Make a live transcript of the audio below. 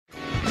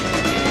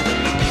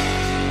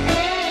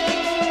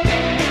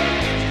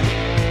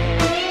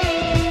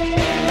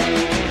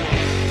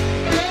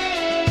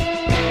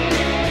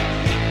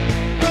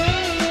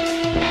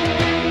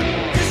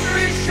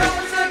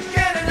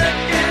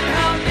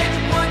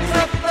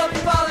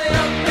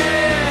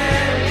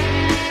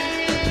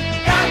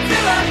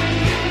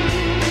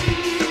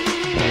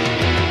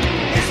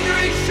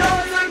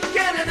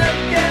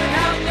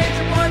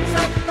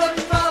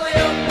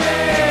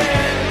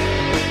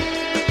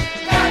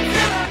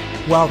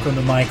Welcome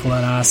to Michael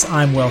and Us.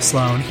 I'm Will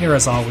Sloan, here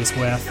as always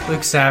with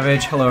Luke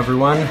Savage. Hello,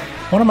 everyone.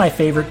 One of my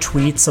favorite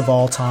tweets of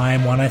all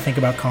time, one I think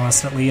about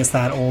constantly, is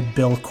that old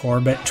Bill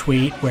Corbett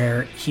tweet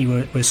where he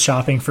was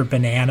shopping for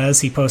bananas.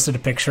 He posted a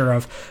picture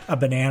of a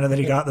banana that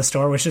he got at the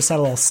store, which just had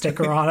a little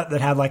sticker on it that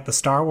had like the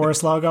Star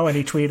Wars logo, and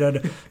he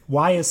tweeted,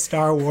 "Why is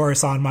Star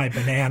Wars on my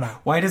banana?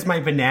 Why does my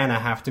banana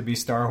have to be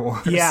Star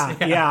Wars?"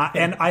 Yeah.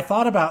 And I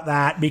thought about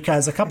that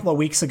because a couple of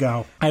weeks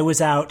ago, I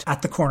was out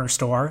at the corner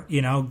store,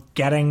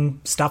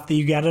 getting stuff that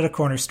you get at a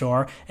corner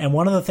store, and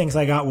one of the things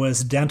I got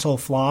was dental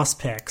floss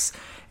picks.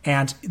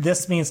 And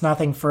this means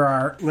nothing for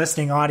our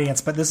listening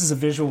audience, but this is a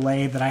visual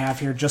aid that I have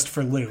here just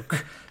for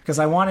Luke, because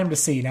I want him to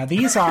see. Now,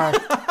 these are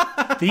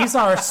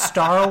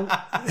Star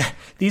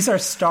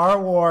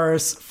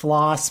Wars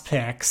floss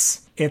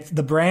picks.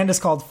 The brand is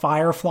called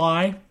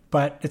Firefly,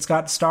 but it's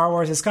got Star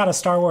Wars. It's got a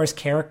Star Wars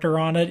character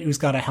on it who's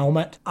got a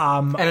helmet,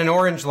 and an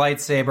orange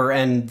lightsaber,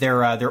 and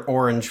they're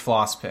orange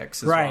floss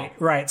picks.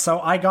 Right. So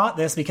I got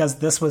this because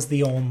this was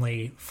the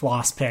only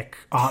floss pick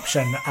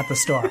option at the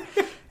store.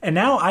 And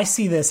now I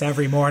see this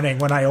every morning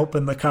when I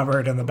open the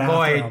cupboard in the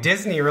bathroom. Boy,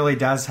 Disney really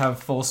does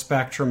have full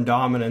spectrum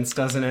dominance,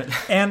 doesn't it?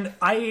 And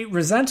I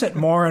resent it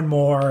more and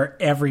more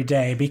every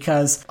day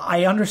because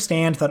I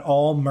understand that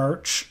all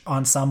merch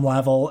on some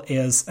level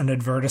is an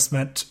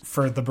advertisement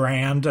for the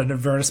brand, an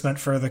advertisement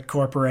for the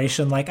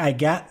corporation. Like, I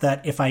get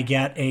that if I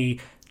get a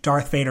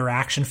Darth Vader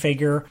action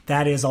figure,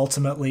 that is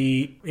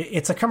ultimately,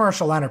 it's a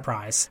commercial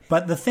enterprise.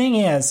 But the thing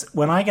is,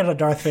 when I get a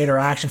Darth Vader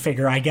action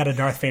figure, I get a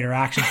Darth Vader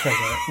action figure.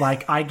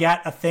 Like, I get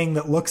a thing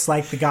that looks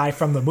like the guy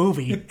from the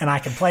movie, and I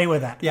can play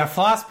with it. Yeah,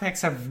 floss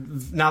picks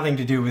have nothing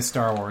to do with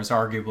Star Wars,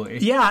 arguably.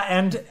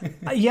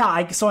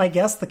 Yeah, so I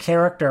guess the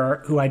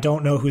character, who I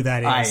don't know who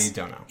that is. I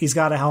don't know. He's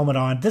got a helmet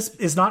on. This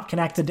is not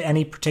connected to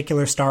any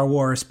particular Star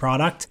Wars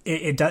product.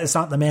 It's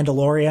not The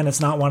Mandalorian.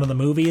 It's not one of the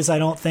movies, I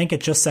don't think.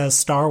 It just says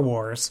Star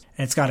Wars,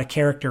 and it's got a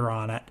character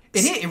on it.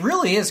 It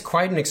really is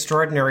quite an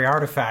extraordinary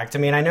artifact. I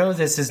mean, I know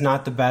this is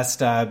not the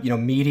best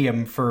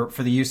medium for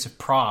the use of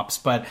props,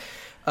 but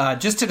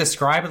just to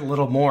describe it a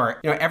little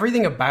more,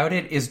 everything about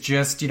it is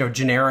just,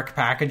 generic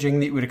packaging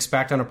that you would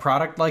expect on a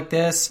product like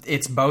this.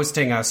 It's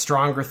boasting a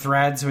stronger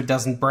thread so it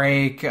doesn't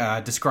break,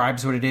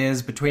 describes what it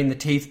is between the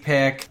teeth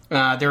pick.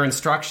 There are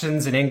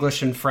instructions in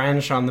English and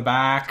French on the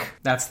back.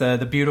 That's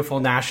the beautiful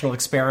national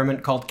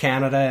experiment called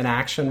Canada in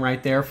action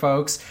right there,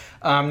 folks.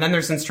 Then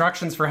there's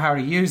instructions for how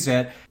to use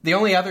it. The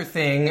only other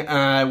thing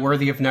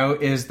worthy of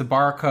note is the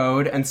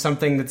barcode and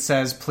something that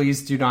says,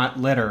 "Please do not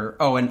litter."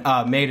 Oh, and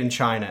made in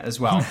China as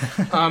well.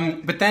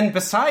 But then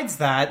besides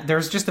that, there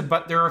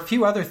are a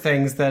few other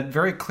things that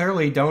very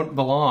clearly don't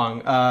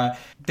belong.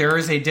 There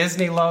is a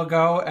Disney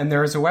logo, and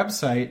there is a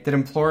website that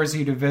implores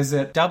you to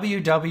visit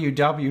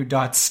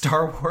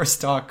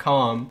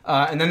www.starwars.com.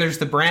 And then there's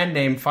the brand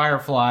name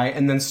Firefly,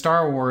 and then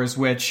Star Wars,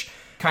 which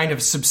kind of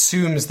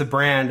subsumes the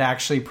brand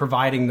actually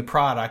providing the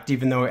product,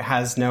 even though it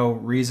has no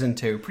reason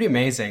to. Pretty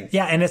amazing.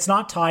 Yeah, and it's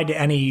not tied to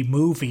any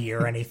movie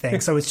or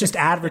anything, so it's just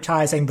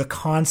advertising the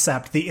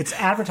concept. It's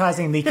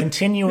advertising the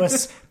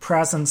continuous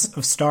presence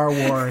of Star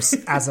Wars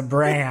as a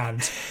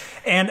brand.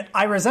 And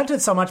I resent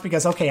it so much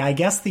because, I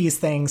guess the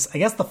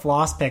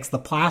floss picks, the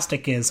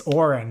plastic is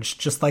orange,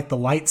 just like the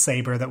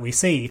lightsaber that we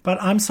see.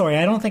 But I'm sorry,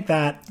 I don't think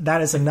that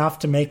is enough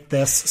to make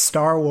this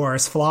Star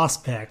Wars floss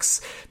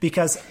picks.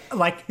 Because,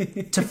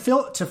 to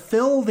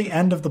fill the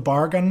end of the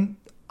bargain,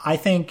 I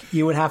think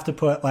you would have to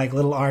put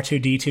little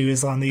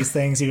R2-D2s on these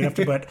things. You would have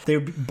to put, they're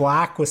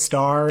black with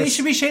stars. They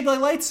should be shaped like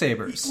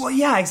lightsabers. Well,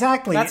 yeah,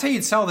 exactly. That's how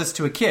you'd sell this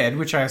to a kid,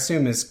 which I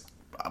assume is,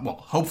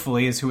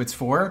 hopefully is who it's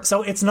for.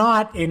 So it's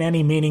not, in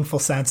any meaningful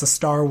sense, a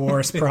Star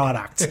Wars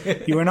product.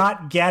 You are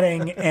not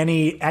getting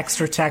any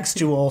extra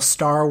textual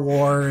Star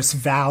Wars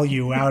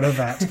value out of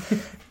it.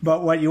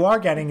 But what you are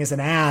getting is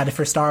an ad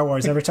for Star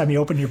Wars every time you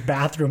open your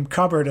bathroom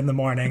cupboard in the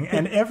morning.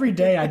 And every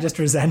day I just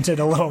resent it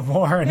a little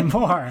more and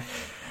more.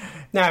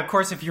 Now, of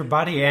course, if your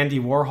buddy Andy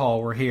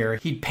Warhol were here,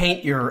 he'd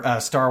paint your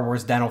Star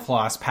Wars dental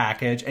floss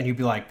package, and you'd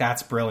be like,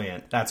 "That's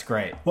brilliant. That's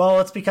great." Well,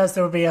 it's because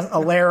there would be a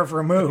layer of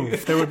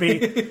remove.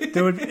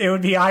 It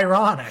would be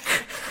ironic.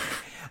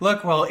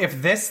 Look, well,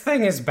 if this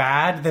thing is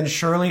bad, then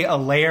surely a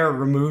layer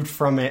removed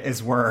from it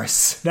is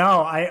worse.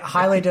 No, I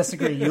highly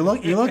disagree. You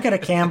look at a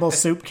Campbell's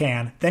soup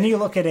can, then you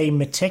look at a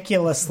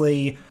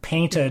meticulously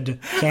painted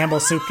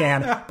Campbell's soup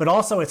can, but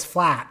also it's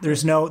flat.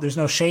 There's no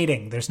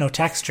shading. There's no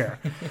texture.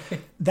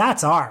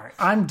 That's art.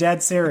 I'm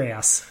dead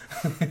serious.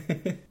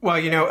 Well,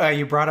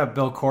 you brought up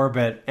Bill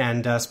Corbett,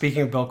 and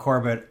speaking of Bill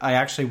Corbett, I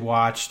actually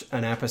watched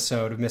an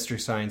episode of Mystery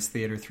Science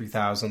Theater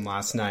 3000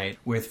 last night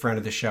with friend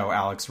of the show,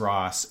 Alex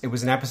Ross. It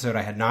was an episode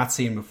I had not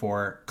seen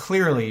before,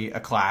 clearly a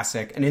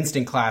classic, an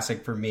instant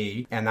classic for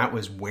me, and that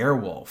was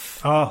Werewolf.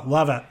 Oh,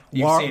 love it.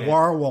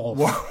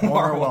 Werewolf.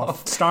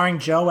 Werewolf. Starring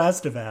Joe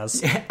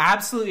Estevez.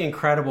 Absolutely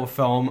incredible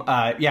film.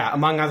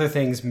 Among other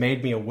things,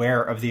 made me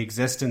aware of the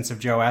existence of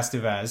Joe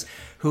Estevez,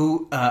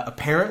 who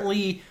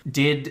apparently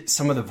did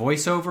some of the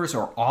voiceovers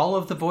or all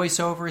of the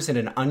voiceovers in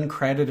an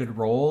uncredited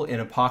role in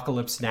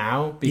Apocalypse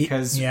Now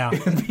because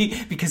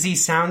because he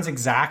sounds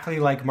exactly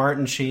like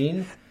Martin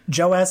Sheen.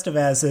 Joe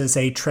Estevez is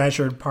a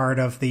treasured part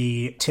of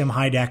the Tim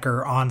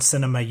Heidecker On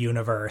Cinema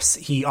universe.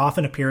 He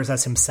often appears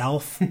as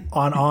himself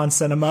on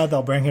Cinema.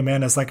 They'll bring him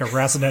in as like a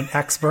resident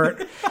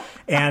expert.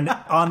 And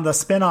on the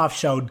spin-off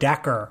show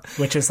Decker,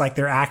 which is like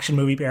their action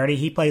movie parody,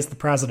 he plays the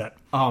president.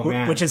 Oh,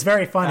 man. Which is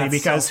very funny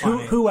That's because so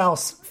funny. who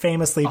else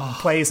famously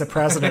plays a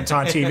president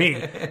on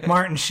TV?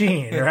 Martin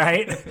Sheen,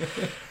 right?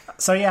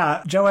 So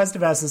yeah, Joe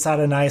Estevez has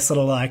had a nice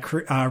little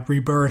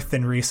rebirth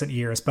in recent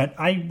years, but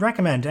I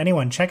recommend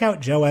anyone check out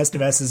Joe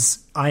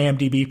Estevez's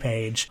IMDb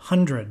page.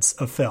 Hundreds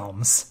of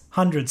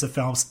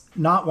films,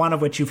 not one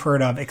of which you've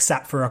heard of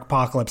except for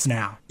Apocalypse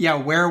Now. Yeah,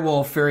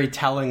 Werewolf, very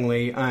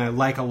tellingly,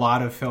 like a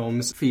lot of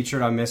films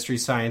featured on Mystery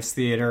Science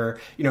Theater,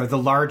 the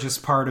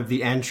largest part of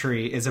the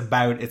entry is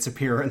about its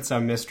appearance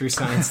on Mystery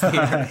Science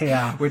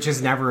Theater, which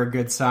is never a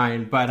good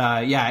sign. But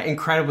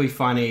incredibly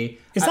funny.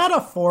 Is that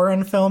a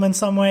foreign film in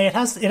some way? It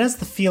has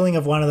the feeling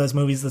of one of those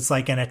movies that's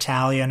like an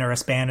Italian or a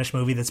Spanish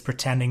movie that's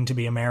pretending to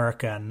be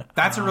American.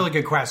 That's a really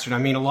good question. I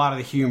mean, a lot of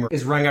the humor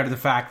is rung out of the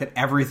fact that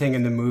everything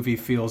in the movie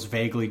feels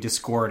vaguely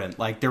discordant.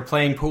 Like, they're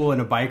playing pool in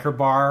a biker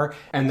bar,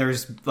 and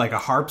there's like a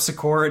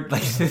harpsichord.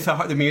 Like,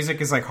 the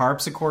music is like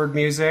harpsichord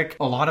music.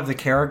 A lot of the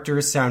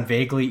characters sound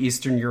vaguely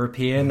Eastern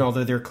European,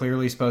 although they're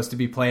clearly supposed to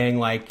be playing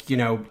like,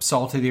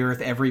 salt of the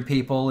earth, every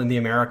people in the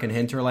American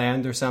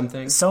hinterland or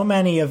something. So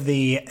many of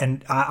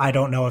and I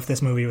don't know if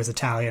this movie was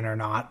Italian or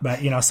not, but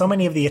so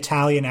many of the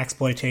Italian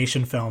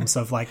exploitation films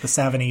of like the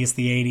 70s,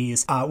 the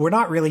 80s were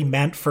not really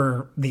meant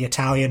for the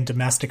Italian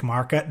domestic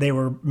market. They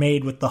were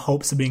made with the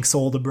hopes of being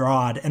sold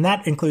abroad, and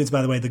that includes,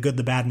 by the way, The Good,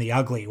 the Bad, and the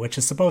Ugly, which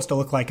is supposed to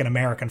look like an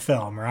American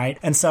film, right?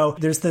 And so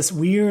there's this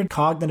weird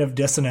cognitive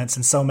dissonance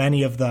in so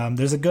many of them.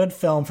 There's a good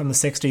film from the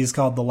 60s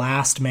called The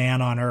Last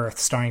Man on Earth,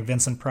 starring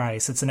Vincent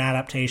Price. It's an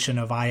adaptation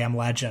of I Am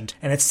Legend,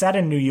 and it's set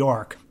in New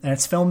York, and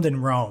it's filmed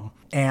in Rome.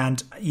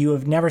 And you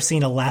have never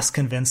seen a less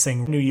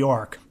convincing New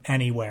York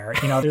anywhere.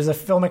 There's a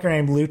filmmaker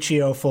named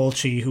Lucio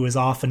Fulci who is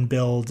often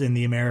billed in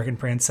the American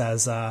print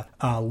as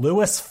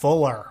Louis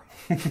Fuller.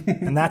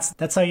 And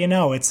that's how you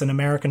know it's an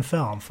American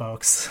film,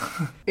 folks.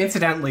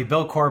 Incidentally,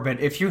 Bill Corbett,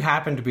 if you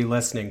happen to be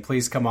listening,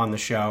 please come on the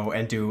show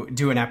and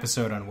do an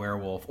episode on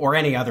Werewolf or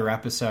any other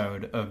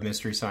episode of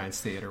Mystery Science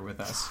Theater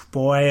with us.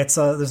 Boy, there's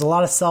a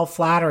lot of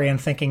self-flattery in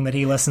thinking that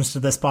he listens to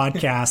this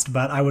podcast,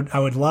 but I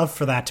would love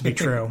for that to be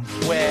true.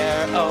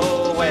 Where,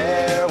 oh,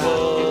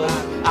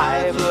 werewolf,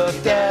 I've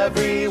looked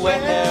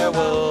everywhere,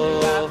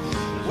 wolf.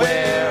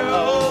 Where,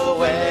 oh,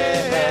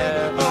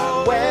 where,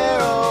 oh, where,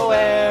 oh,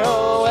 where,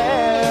 oh,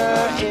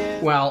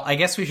 where. Well, I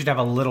guess we should have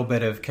a little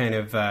bit of kind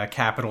of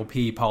capital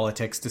P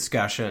politics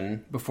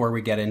discussion before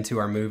we get into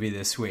our movie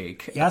this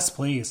week. Yes,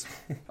 please.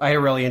 I had a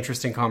really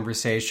interesting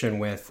conversation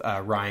with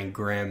Ryan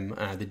Grimm,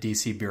 the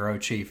DC bureau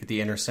chief at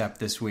The Intercept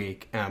this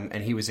week,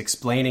 and he was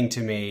explaining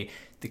to me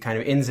the kind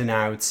of ins and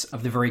outs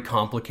of the very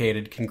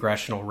complicated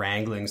congressional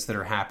wranglings that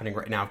are happening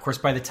right now. Of course,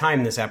 by the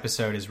time this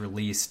episode is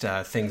released,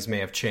 things may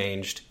have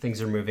changed.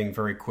 Things are moving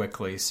very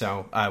quickly,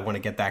 so I want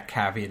to get that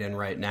caveat in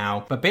right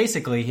now. But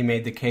basically, he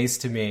made the case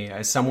to me,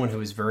 as someone who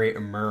was very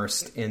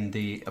immersed in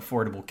the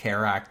Affordable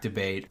Care Act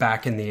debate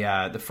back in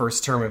the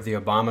first term of the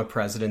Obama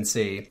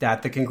presidency,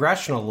 that the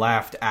congressional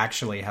left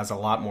actually has a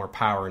lot more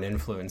power and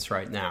influence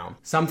right now.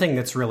 Something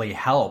that's really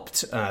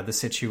helped the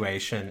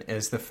situation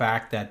is the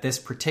fact that this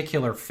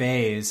particular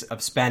phase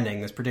of spending,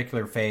 this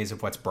particular phase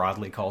of what's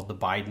broadly called the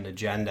Biden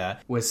agenda,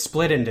 was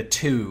split into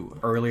two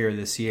earlier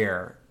this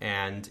year.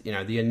 And,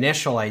 the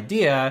initial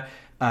idea,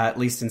 at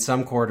least in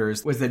some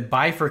quarters, was that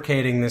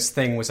bifurcating this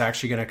thing was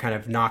actually going to kind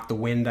of knock the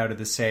wind out of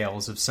the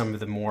sails of some of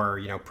the more,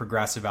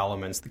 progressive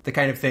elements, the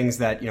kind of things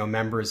that,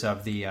 members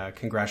of the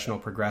Congressional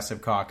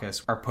Progressive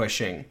Caucus are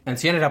pushing. And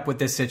so you ended up with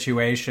this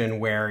situation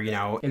where,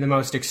 in the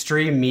most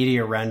extreme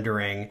media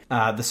rendering,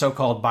 the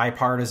so-called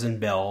bipartisan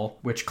bill,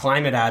 which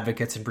climate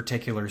advocates in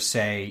particular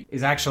say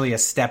is actually a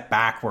step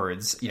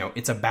backwards.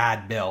 It's a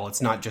bad bill.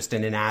 It's not just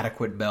an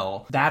inadequate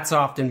bill. That's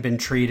often been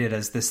treated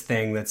as this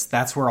thing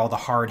that's where all the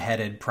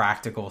hard-headed,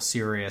 practical,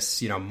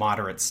 serious,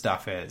 moderate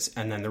stuff is.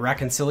 And then the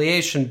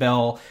reconciliation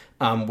bill,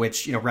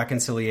 which,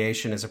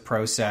 reconciliation is a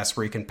process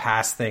where you can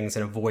pass things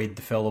and avoid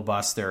the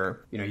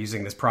filibuster,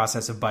 using this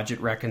process of budget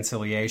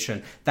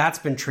reconciliation. That's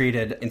been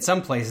treated, in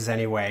some places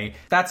anyway,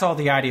 that's all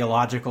the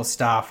ideological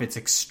stuff. It's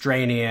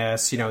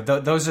extraneous,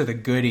 those are the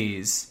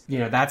goodies.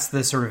 That's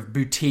the sort of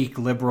boutique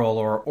liberal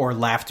or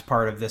left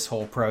part of this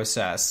whole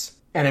process.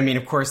 And I mean,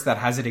 of course, that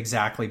has it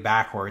exactly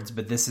backwards,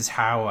 but this is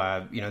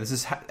how,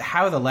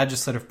 how the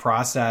legislative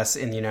process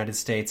in the United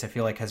States, I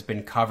feel like, has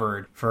been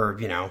covered for,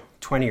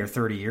 20 or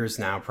 30 years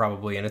now,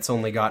 probably, and it's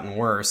only gotten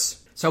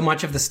worse. So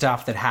much of the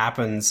stuff that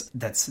happens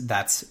that's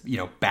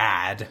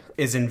bad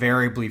is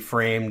invariably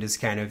framed as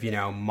kind of,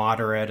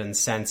 moderate and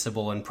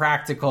sensible and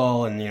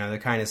practical and, the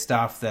kind of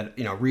stuff that,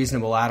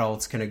 reasonable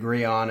adults can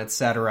agree on,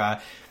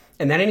 etc.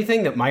 And then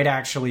anything that might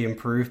actually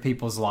improve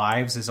people's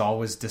lives is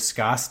always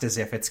discussed as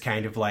if it's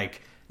kind of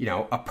like,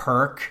 a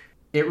perk.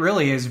 It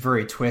really is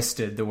very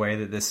twisted the way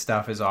that this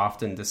stuff is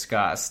often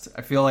discussed.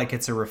 I feel like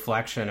it's a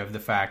reflection of the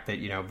fact that,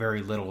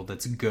 very little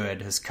that's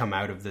good has come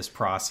out of this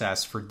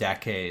process for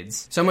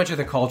decades. So much of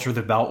the culture of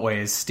the Beltway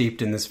is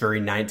steeped in this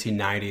very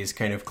 1990s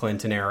kind of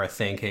Clinton era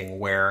thinking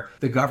where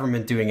the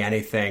government doing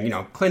anything,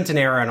 Clinton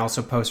era and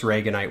also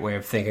post-Reaganite way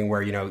of thinking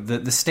where,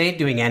 the state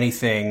doing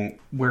anything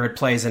where it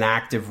plays an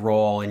active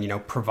role in,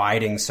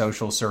 providing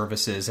social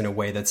services in a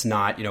way that's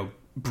not,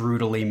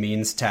 brutally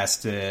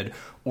means-tested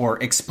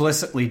or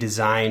explicitly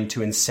designed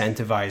to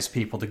incentivize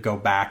people to go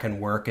back and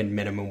work in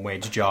minimum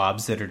wage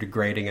jobs that are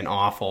degrading and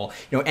awful.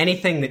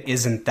 Anything that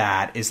isn't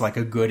that is like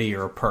a goodie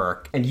or a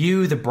perk. And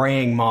you, the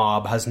braying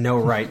mob, has no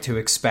right to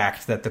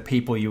expect that the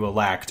people you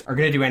elect are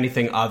going to do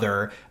anything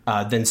other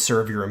than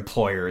serve your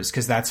employers,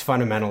 because that's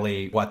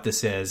fundamentally what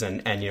this is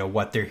and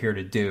what they're here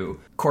to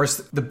do. Of course,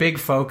 the big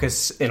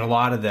focus in a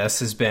lot of this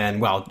has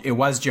been, it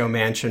was Joe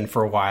Manchin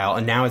for a while,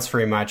 and now it's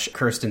very much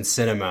Kyrsten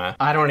Sinema.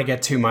 I don't want to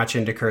get too much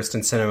into Kyrsten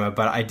Sinema,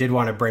 but I did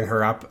want to bring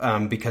her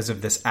up because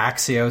of this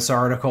Axios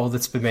article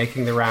that's been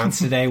making the rounds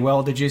today.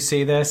 Will, did you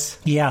see this?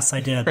 Yes,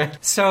 I did.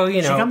 So,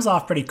 she comes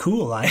off pretty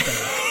cool, I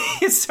think.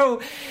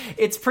 So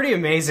it's pretty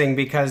amazing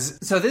because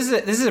this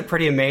is a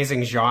pretty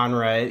amazing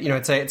genre.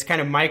 It's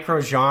kind of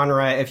micro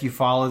genre if you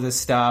follow this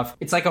stuff.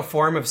 It's like a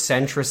form of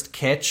centrist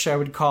kitsch, I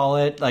would call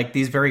it. Like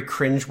these very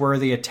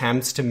cringeworthy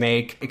attempts to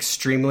make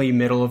extremely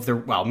middle of the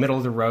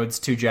road's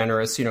too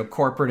generous,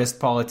 corporatist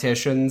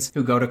politicians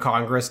who go to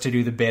Congress to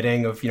do the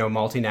bidding of,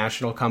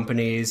 multinational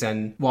companies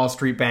and Wall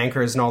Street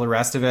bankers and all the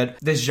rest of it.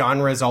 This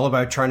genre is all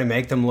about trying to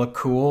make them look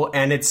cool,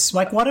 and it's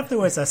like, what if there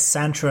was a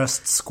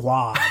centrist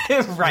squad?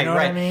 Right.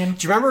 I mean?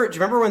 Do you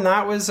remember when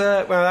that was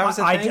a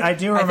thing? I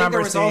do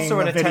remember seeing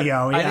the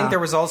video. Yeah. I think there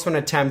was also an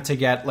attempt to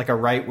get like a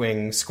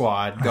right-wing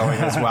squad going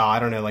as well. I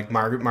don't know, like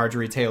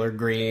Marjorie Taylor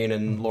Greene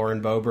and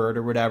Lauren Boebert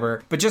or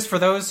whatever. But just for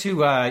those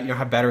who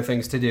have better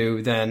things to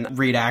do than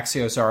read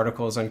Axios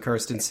articles on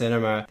Kyrsten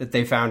Sinema that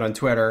they found on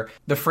Twitter,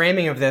 the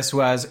framing of this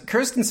was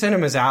Kyrsten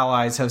Sinema's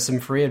allies have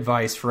some free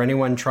advice for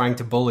anyone trying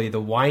to bully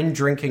the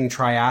wine-drinking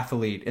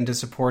triathlete into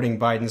supporting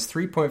Biden's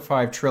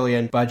 $3.5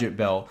 trillion budget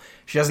bill.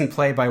 She doesn't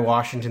play by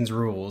Washington's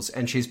rules,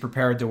 and she's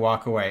prepared to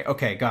walk away.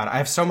 Okay, God, I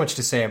have so much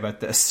to say about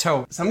this.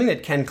 So, something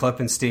that Ken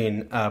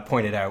Klippenstein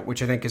pointed out,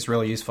 which I think is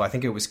really useful, I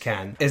think it was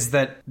Ken, is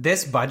that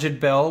this budget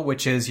bill,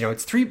 which is,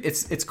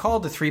 it's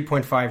called the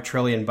 $3.5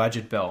 trillion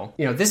budget bill.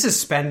 This is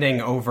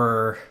spending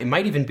over, it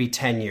might even be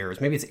 10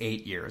 years, maybe it's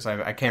 8 years.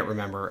 I can't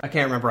remember.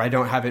 I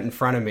don't have it in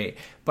front of me.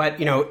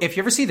 But, if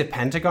you ever see the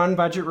Pentagon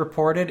budget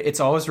reported, it's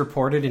always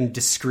reported in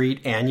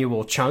discrete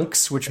annual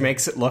chunks, which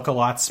makes it look a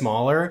lot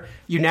smaller.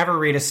 You never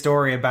read a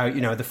story about,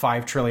 the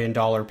 $5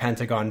 trillion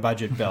Pentagon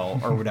budget bill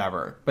or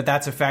whatever. But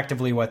that's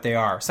effectively what they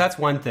are. So that's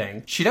one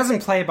thing. She doesn't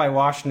play by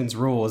Washington's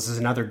rules is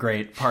another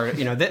great part.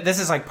 This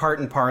is like part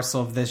and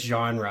parcel of this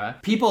genre.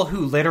 People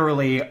who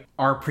literally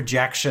are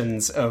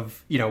projections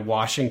of,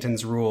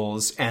 Washington's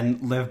rules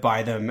and live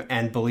by them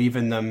and believe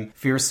in them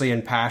fiercely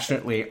and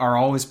passionately are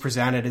always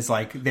presented as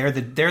like they're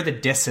the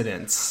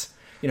dissidents.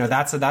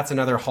 That's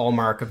another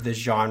hallmark of this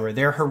genre.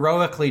 They're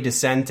heroically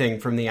dissenting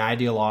from the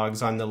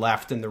ideologues on the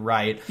left and the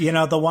right.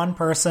 The one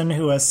person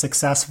who has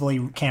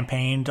successfully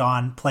campaigned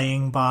on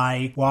playing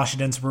by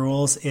Washington's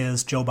rules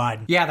is Joe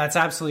Biden. Yeah, that's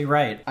absolutely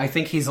right. I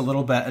think he's a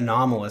little bit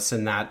anomalous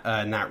in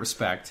that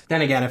respect.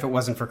 Then again, if it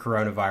wasn't for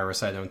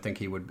coronavirus, I don't think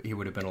he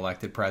would have been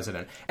elected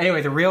president.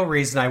 Anyway, the real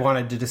reason I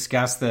wanted to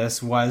discuss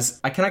this was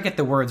I cannot get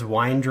the words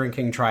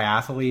wine-drinking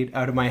triathlete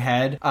out of my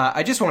head.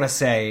 I just want to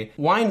say,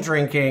 wine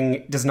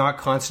drinking does not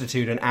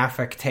constitute an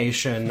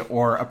affectation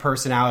or a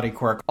personality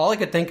quirk. All I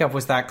could think of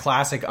was that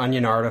classic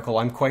Onion article,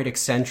 I'm quite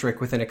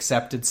eccentric within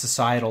accepted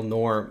societal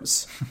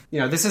norms.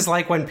 This is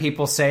like when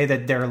people say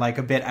that they're like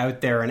a bit out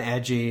there and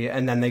edgy,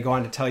 and then they go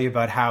on to tell you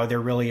about how they're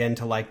really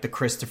into like the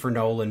Christopher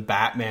Nolan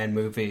Batman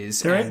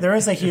movies. There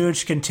is a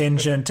huge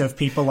contingent of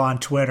people on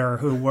Twitter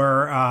who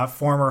were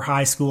former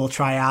high school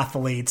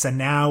triathletes and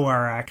now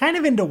are kind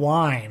of into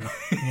wine,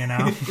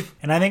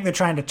 And I think they're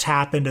trying to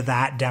tap into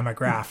that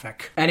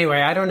demographic.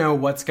 Anyway, I don't know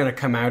what's going to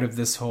come out of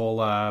this whole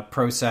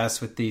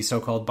process with the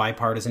so-called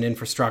bipartisan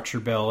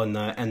infrastructure bill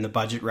and the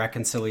budget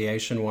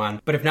reconciliation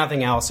one. But if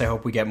nothing else, I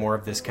hope we get more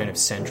of this kind of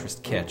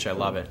centrist kitsch. I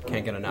love it.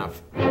 Can't get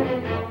enough.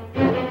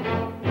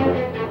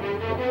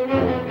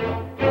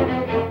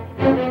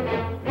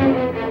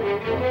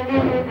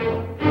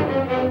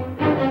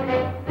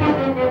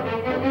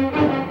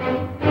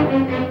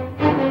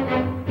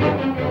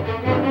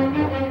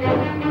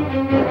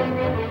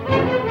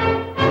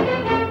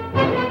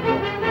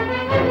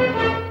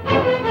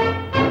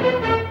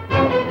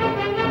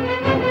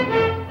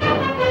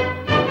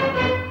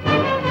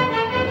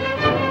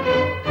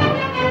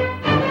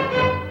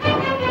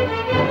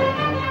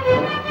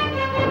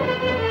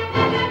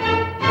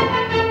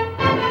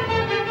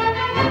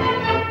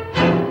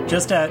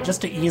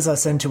 Just to ease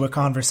us into a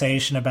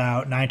conversation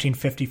about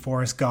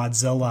 1954's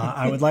Godzilla,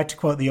 I would like to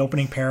quote the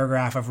opening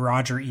paragraph of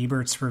Roger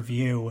Ebert's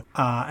review.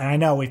 And I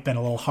know we've been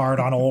a little hard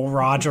on old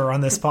Roger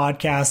on this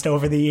podcast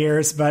over the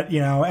years, but,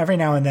 every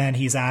now and then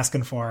he's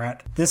asking for it.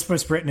 This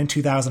was written in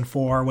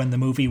 2004 when the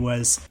movie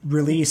was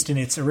released in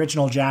its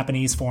original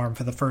Japanese form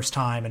for the first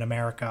time in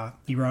America.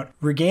 He wrote,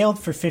 "Regaled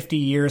for 50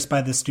 years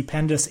by the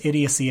stupendous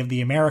idiocy of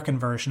the American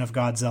version of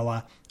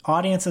Godzilla,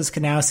 audiences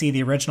can now see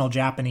the original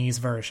Japanese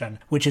version,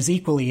 which is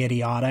equally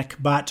idiotic,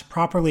 but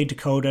properly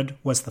decoded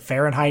was the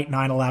Fahrenheit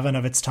 9/11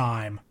 of its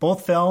time.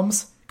 Both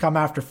films come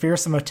after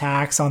fearsome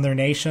attacks on their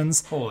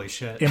nations, holy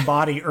shit,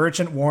 embody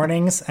urgent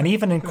warnings, and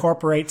even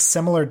incorporate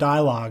similar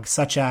dialogue,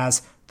 such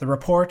as, 'The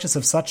report is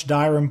of such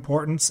dire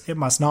importance, it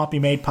must not be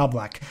made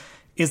public.'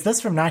 Is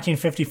this from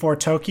 1954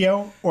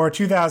 Tokyo or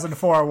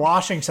 2004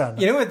 Washington?"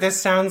 You know what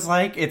this sounds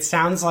like? It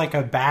sounds like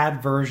a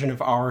bad version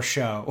of our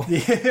show.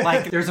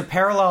 Like, there's a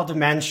parallel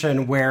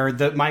dimension where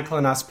the Michael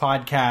and Us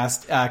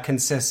podcast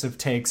consists of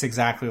takes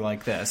exactly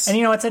like this. And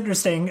it's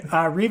interesting,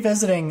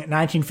 revisiting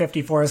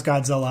 1954's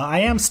Godzilla, I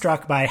am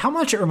struck by how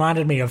much it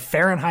reminded me of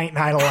Fahrenheit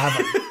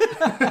 9/11.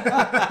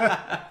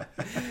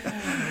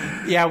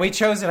 Yeah, we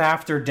chose it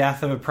after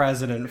Death of a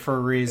President for a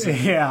reason.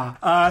 Yeah.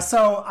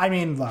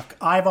 Look,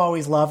 I've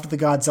always loved the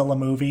Godzilla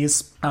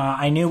movies.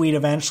 I knew we'd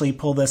eventually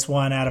pull this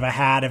one out of a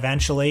hat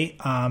eventually,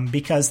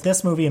 because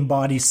this movie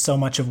embodies so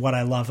much of what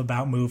I love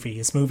about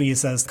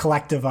movies as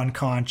collective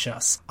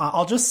unconscious.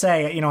 I'll just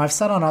say, I've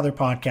said on other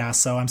podcasts,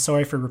 so I'm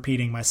sorry for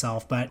repeating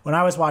myself, but when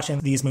I was watching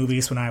these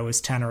movies when I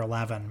was 10 or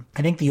 11,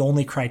 I think the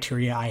only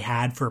criteria I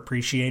had for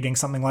appreciating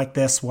something like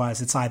this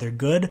was it's either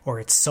good or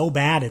it's so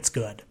bad it's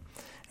good.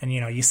 And,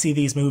 you see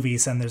these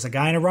movies and there's a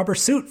guy in a rubber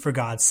suit, for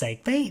God's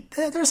sake.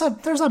 There's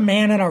a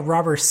man in a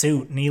rubber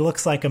suit, and he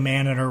looks like a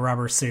man in a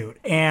rubber suit.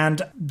 And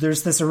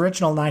there's this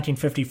original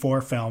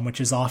 1954 film,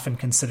 which is often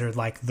considered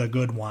like the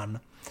good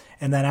one.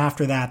 And then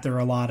after that, there are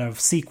a lot of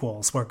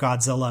sequels where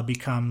Godzilla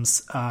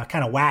becomes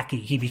kind of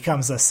wacky. He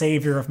becomes a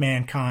savior of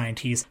mankind.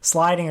 He's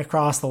sliding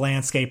across the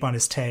landscape on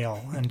his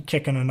tail and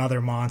kicking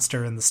another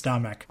monster in the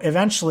stomach.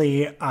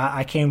 Eventually,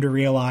 I came to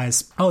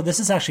realize, this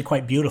is actually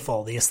quite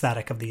beautiful, the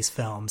aesthetic of these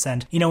films.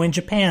 And, in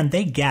Japan,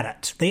 they get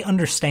it. They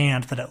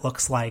understand that it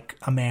looks like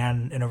a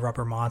man in a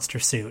rubber monster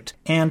suit.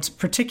 And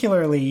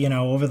particularly,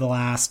 over the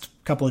last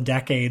couple of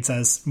decades,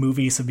 as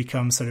movies have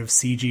become sort of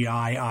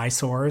CGI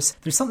eyesores,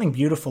 there's something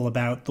beautiful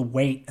about the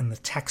weight and the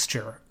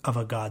texture of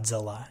a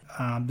Godzilla.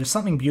 There's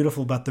something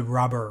beautiful about the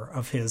rubber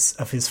of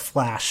his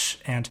flesh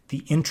and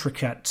the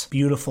intricate,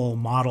 beautiful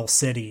model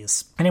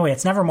cities. Anyway,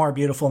 it's never more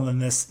beautiful than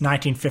this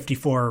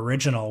 1954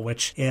 original,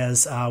 which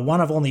is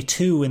one of only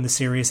two in the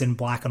series in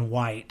black and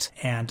white,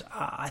 and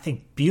I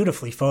think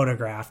beautifully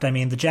photographed. I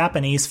mean, the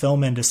Japanese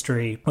film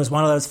industry was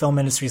one of those film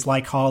industries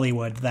like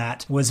Hollywood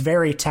that was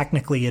very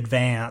technically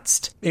advanced.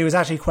 It was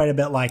actually quite a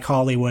bit like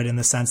Hollywood in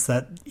the sense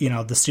that,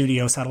 the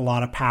studios had a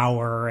lot of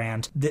power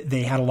and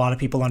they had a lot of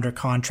people under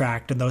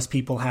contract, and those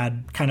people had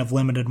kind of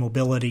limited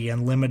mobility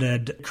and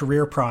limited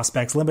career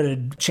prospects,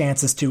 limited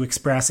chances to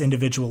express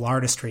individual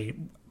artistry.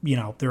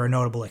 There are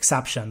notable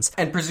exceptions.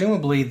 And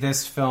presumably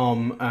this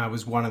film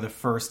was one of the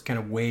first kind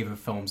of wave of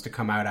films to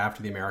come out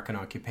after the American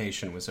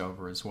occupation was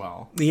over as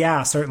well.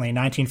 Yeah, certainly.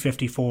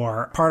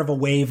 1954. Part of a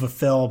wave of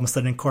films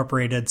that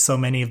incorporated so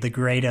many of the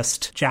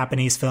greatest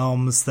Japanese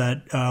films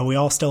that we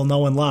all still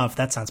know and love.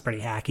 That sounds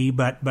pretty hacky,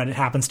 but it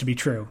happens to be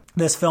true.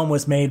 This film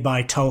was made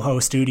by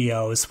Toho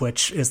Studios,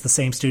 which is the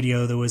same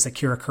studio that was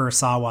Akira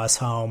Kurosawa's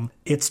home.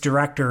 Its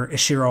director,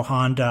 Ishiro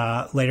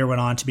Honda, later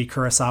went on to be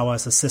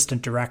Kurosawa's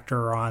assistant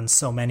director on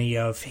so many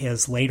of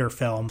his later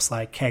films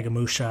like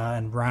Kagemusha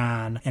and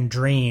Ran and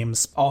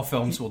Dreams. All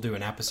films we'll do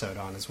an episode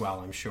on as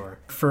well, I'm sure.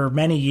 For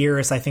many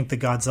years, I think the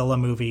Godzilla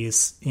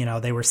movies,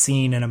 they were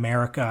seen in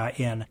America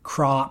in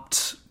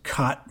cropped,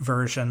 cut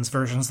versions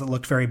that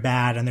looked very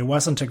bad, and there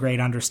wasn't a great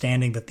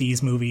understanding that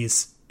these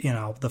movies,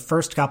 the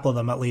first couple of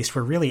them at least,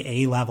 were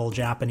really A-level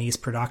Japanese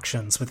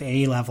productions with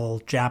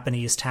A-level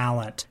Japanese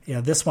talent.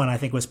 This one I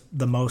think was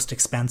the most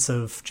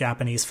expensive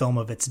Japanese film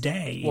of its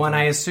day. Well, and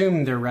I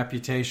assume their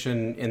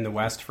reputation in the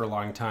West for a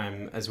long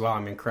time as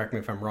well, correct me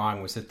if I'm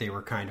wrong, was that they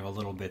were kind of a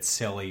little bit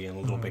silly and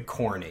a little bit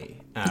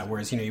corny.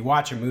 Whereas, you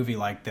watch a movie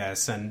like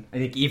this, and I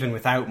think even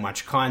without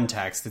much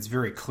context, it's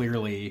very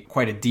clearly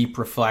quite a deep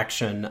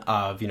reflection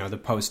of, the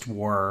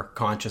post-war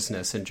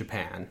consciousness in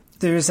Japan.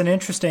 There's an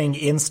interesting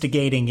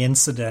instigating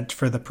incident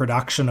for the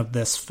production of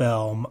this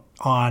film.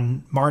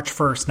 On March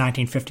 1st,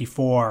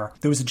 1954,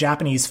 there was a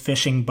Japanese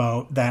fishing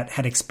boat that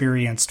had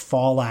experienced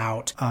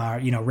fallout,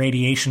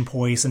 radiation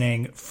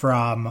poisoning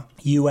from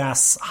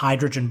U.S.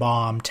 hydrogen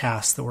bomb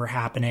tests that were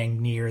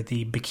happening near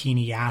the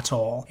Bikini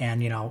Atoll.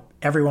 And,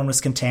 everyone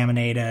was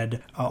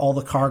contaminated, all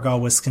the cargo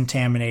was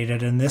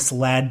contaminated, and this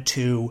led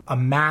to a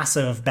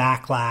massive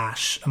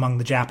backlash among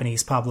the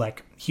Japanese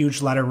public.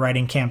 Huge letter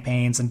writing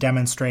campaigns and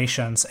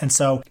demonstrations, and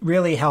so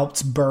really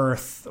helped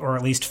birth, or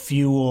at least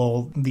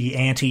fuel, the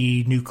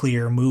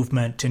anti-nuclear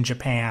movement in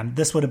Japan.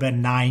 This would have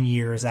been 9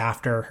 years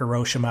after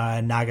Hiroshima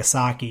and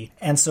Nagasaki.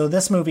 And so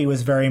this movie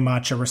was very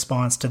much a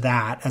response to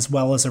that, as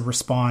well as a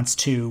response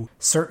to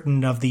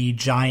certain of the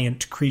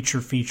giant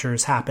creature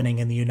features happening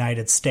in the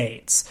United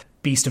States.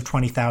 Beast of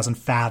 20,000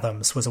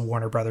 Fathoms was a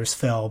Warner Brothers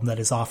film that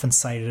is often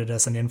cited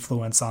as an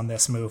influence on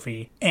this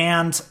movie.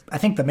 And I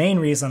think the main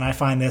reason I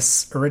find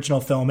this original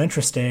film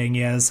interesting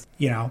is,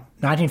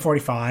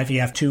 1945,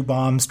 you have 2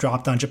 bombs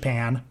dropped on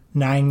Japan.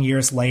 9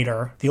 years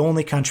later, the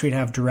only country to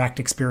have direct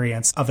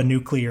experience of a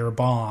nuclear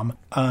bomb,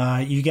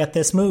 you get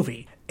this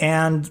movie.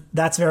 And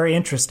that's very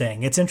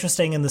interesting. It's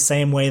interesting in the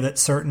same way that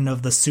certain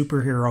of the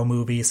superhero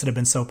movies that have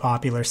been so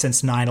popular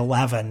since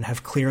 9/11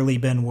 have clearly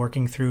been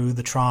working through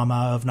the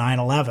trauma of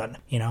 9/11.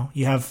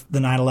 You have the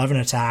 9/11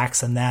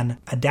 attacks, and then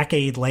a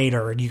decade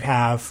later, you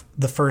have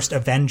the first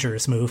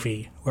Avengers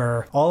movie,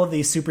 where all of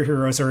these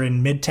superheroes are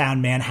in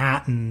Midtown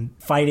Manhattan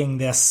fighting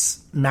this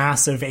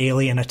massive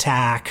alien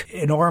attack,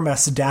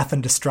 enormous death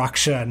and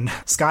destruction,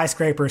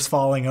 skyscrapers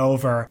falling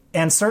over.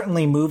 And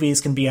certainly movies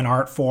can be an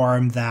art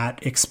form that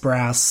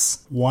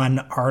express one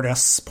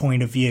artist's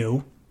point of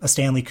view. A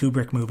Stanley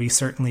Kubrick movie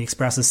certainly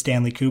expresses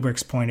Stanley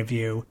Kubrick's point of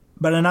view.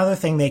 But another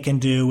thing they can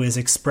do is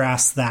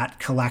express that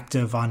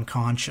collective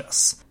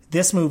unconscious.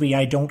 This movie,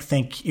 I don't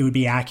think it would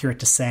be accurate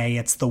to say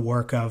it's the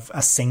work of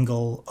a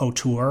single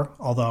auteur,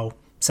 although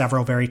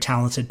several very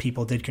talented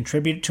people did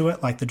contribute to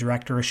it, like the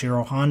director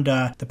Ishiro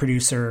Honda, the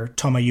producer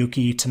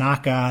Tomoyuki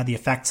Tanaka, the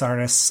effects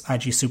artist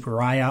Eiji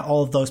Tsuburaya.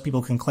 All of those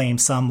people can claim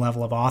some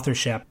level of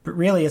authorship. But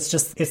really, it's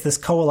this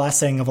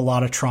coalescing of a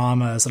lot of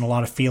traumas and a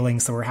lot of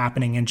feelings that were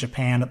happening in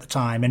Japan at the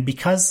time. And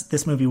because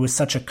this movie was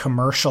such a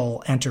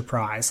commercial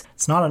enterprise,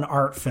 it's not an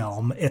art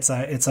film, it's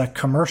a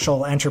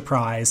commercial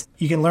enterprise,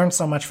 you can learn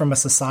so much from a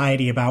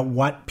society about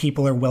what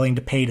people are willing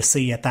to pay to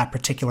see at that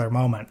particular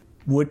moment.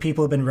 Would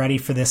people have been ready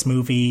for this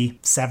movie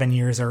 7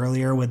 years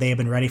earlier? Would they have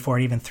been ready for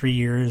it even 3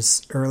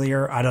 years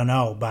earlier? I don't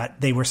know, but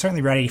they were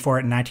certainly ready for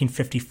it in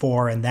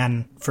 1954 and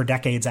then for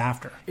decades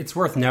after. It's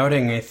worth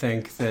noting, I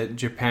think, that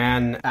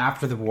Japan,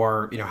 after the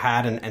war,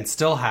 had and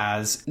still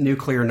has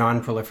nuclear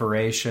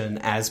non-proliferation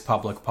as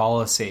public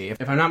policy.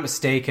 If I'm not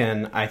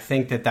mistaken, I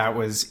think that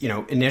was,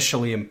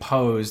 initially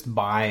imposed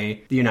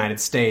by the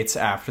United States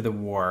after the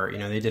war.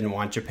 They didn't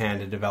want Japan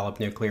to develop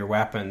nuclear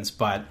weapons,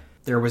 but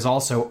there was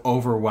also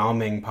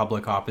overwhelming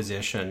public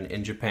opposition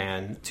in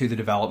Japan to the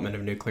development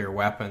of nuclear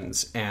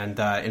weapons. And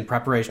in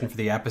preparation for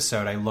the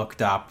episode, I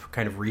looked up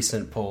kind of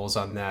recent polls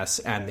on this,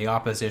 and the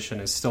opposition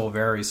is still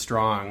very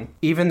strong.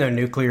 Even though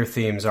nuclear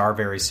themes are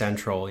very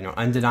central,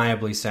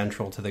 undeniably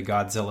central to the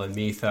Godzilla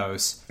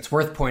mythos, it's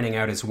worth pointing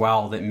out as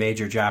well that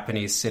major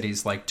Japanese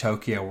cities like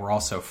Tokyo were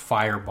also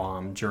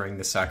firebombed during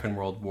the Second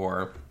World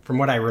War. From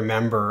what I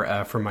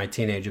remember from my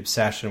teenage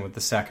obsession with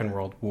the Second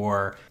World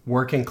War,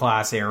 working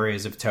class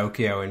areas of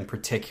Tokyo in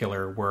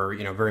particular were,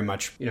 very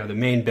much, the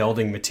main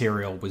building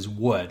material was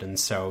wood. And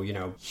so,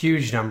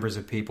 huge numbers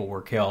of people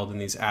were killed in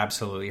these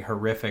absolutely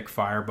horrific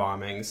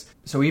firebombings.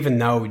 So even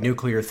though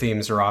nuclear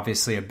themes are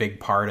obviously a big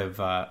part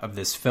of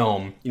this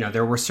film,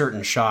 there were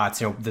certain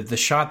shots. The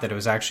shot that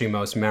was actually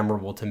most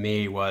memorable to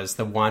me was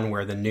the one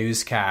where the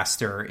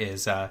newscaster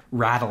is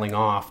rattling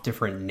off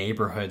different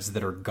neighborhoods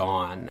that are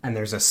gone. And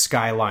there's a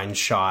skyline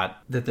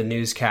shot that the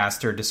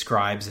newscaster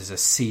describes as a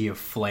sea of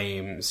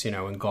flames,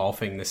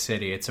 engulfing the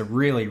city. It's a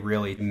really,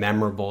 really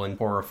memorable and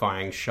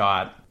horrifying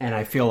shot. And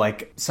I feel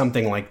like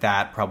something like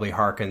that probably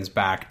harkens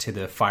back to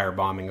the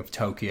firebombing of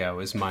Tokyo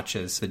as much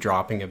as the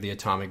dropping of the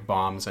atomic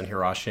bombs on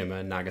Hiroshima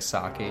and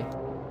Nagasaki.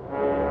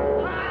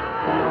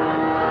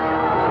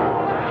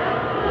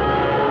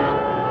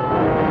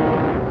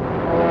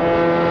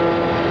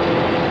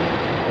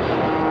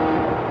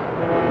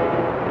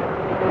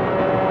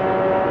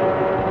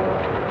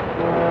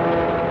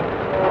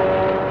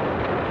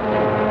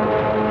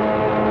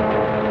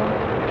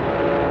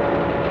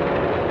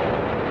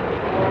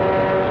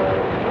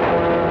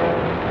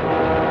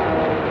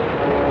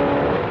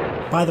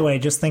 By the way,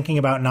 just thinking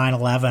about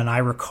 9/11, I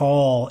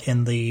recall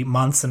in the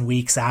months and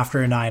weeks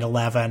after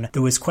 9/11,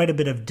 there was quite a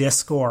bit of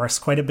discourse,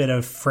 quite a bit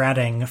of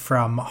fretting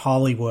from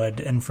Hollywood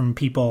and from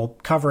people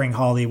covering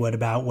Hollywood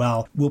about,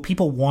 well, will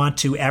people want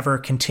to ever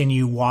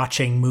continue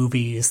watching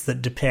movies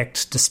that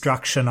depict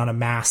destruction on a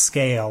mass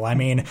scale? I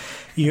mean,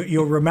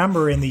 you'll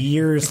remember in the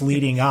years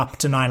leading up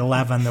to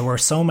 9/11,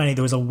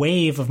 there was a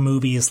wave of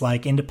movies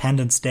like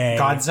Independence Day.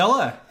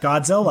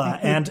 Godzilla.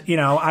 And,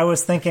 I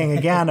was thinking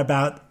again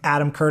about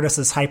Adam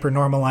Curtis's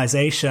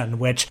Hypernormalization,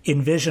 which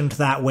envisioned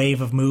that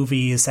wave of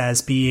movies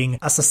as being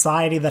a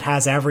society that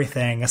has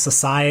everything, a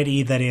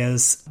society that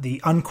is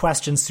the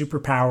unquestioned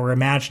superpower,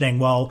 imagining,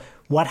 well,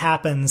 what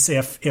happens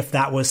if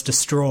that was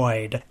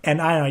destroyed?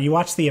 And I don't know, you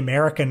watch the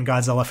American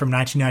Godzilla from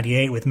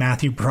 1998 with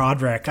Matthew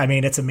Broderick. I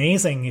mean, it's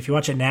amazing if you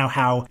watch it now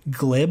how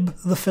glib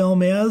the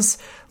film is.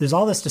 There's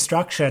all this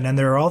destruction, and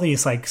there are all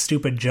these like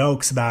stupid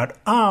jokes about,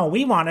 oh,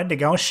 we wanted to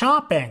go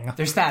shopping.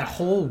 There's that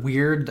whole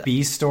weird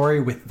B story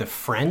with the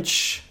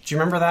French. Do you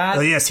remember that?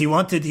 Oh, yes, he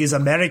wanted his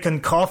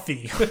American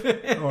coffee.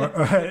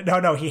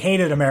 No, he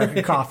hated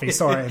American coffee.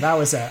 Sorry, that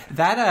was it.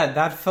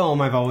 That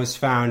film I've always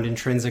found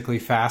intrinsically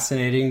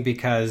fascinating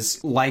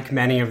because, like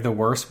many of the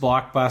worst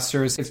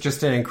blockbusters, it's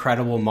just an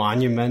incredible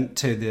monument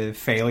to the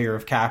failure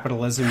of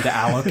capitalism to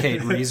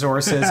allocate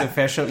resources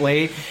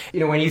efficiently. You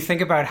know, when you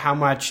think about how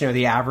much,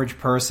 the average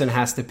person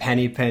has to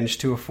penny pinch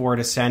to afford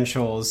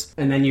essentials,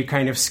 and then you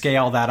kind of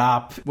scale that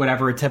up,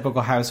 whatever a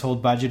typical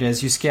household budget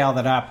is, you scale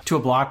that up to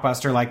a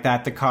blockbuster like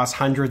that costs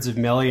hundreds of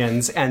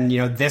millions, and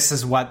this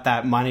is what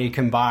that money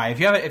can buy.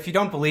 If you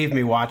don't believe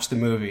me, watch the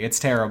movie. It's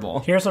terrible.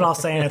 Here's what I'll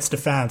say in its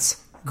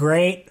defense.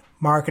 Great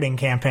marketing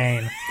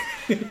campaign.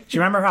 Do you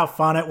remember how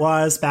fun it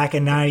was back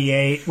in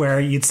 98 where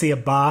you'd see a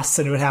bus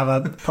and it would have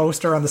a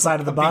poster on the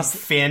side of the bus?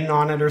 Big fin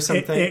on it or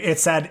something? It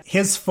said,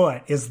 his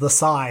foot is the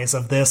size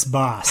of this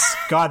bus.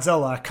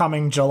 Godzilla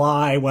coming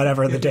July,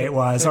 whatever the date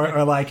was.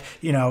 Or like,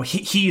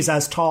 he's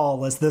as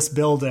tall as this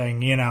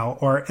building,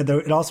 Or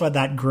it also had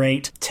that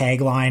great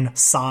tagline,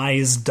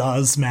 size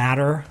does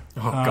matter.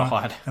 Oh,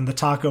 God. And the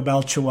Taco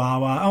Bell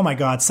Chihuahua. Oh, my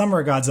God.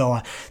 Summer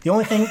Godzilla.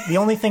 The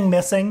only thing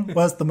missing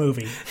was the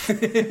movie.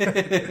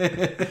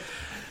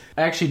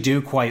 I actually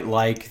do quite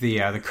like the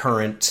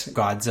current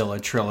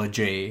Godzilla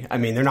trilogy. I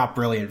mean, they're not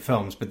brilliant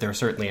films, but they're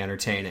certainly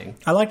entertaining.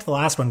 I liked the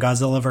last one,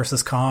 Godzilla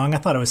vs. Kong. I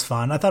thought it was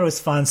fun. I thought it was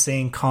fun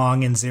seeing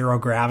Kong in zero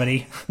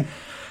gravity.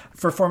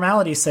 For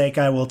formality's sake,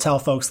 I will tell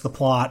folks the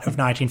plot of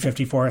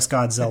 1954's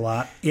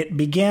Godzilla. It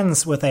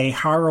begins with a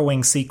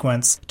harrowing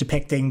sequence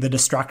depicting the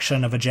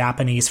destruction of a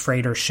Japanese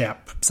freighter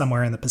ship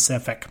somewhere in the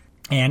Pacific.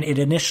 And it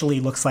initially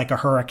looks like a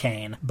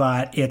hurricane,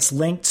 but it's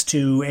linked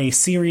to a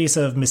series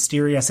of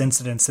mysterious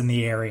incidents in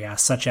the area,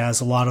 such as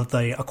a lot of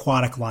the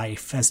aquatic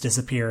life has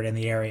disappeared in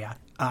the area.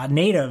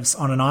 Natives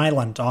on an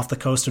island off the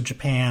coast of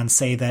Japan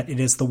say that it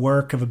is the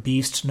work of a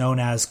beast known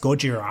as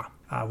Gojira,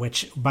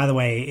 which, by the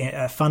way,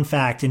 a fun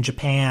fact, in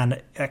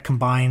Japan,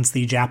 combines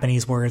the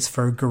Japanese words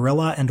for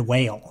gorilla and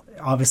whale.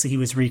 Obviously, he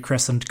was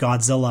rechristened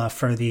Godzilla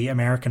for the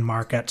American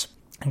market.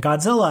 And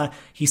Godzilla,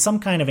 he's some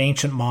kind of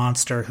ancient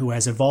monster who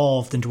has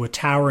evolved into a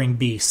towering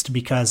beast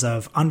because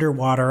of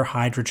underwater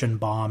hydrogen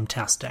bomb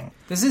testing.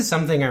 This is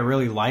something I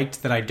really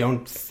liked that I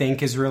don't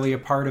think is really a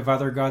part of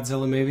other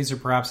Godzilla movies, or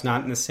perhaps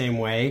not in the same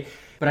way.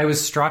 But I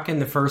was struck in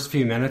the first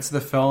few minutes of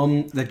the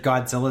film that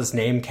Godzilla's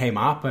name came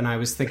up, and I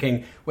was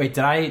thinking, wait,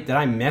 did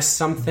I miss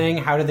something?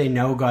 How do they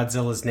know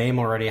Godzilla's name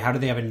already? How do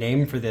they have a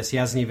name for this? He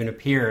hasn't even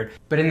appeared.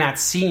 But in that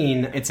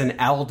scene, it's an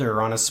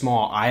elder on a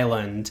small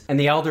island, and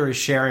the elder is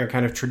sharing a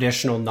kind of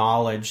traditional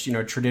knowledge,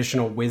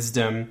 traditional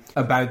wisdom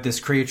about this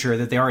creature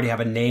that they already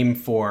have a name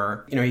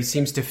for. He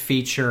seems to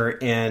feature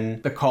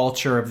in the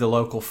culture of the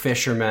local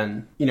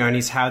fishermen, and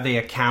he's how they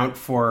account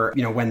for,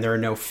 when there are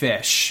no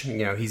fish.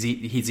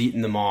 He's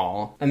eaten them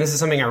all. And this is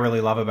something I really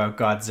love about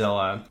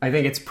Godzilla. I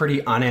think it's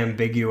pretty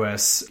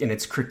unambiguous in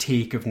its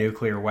critique of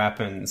nuclear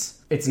weapons.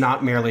 It's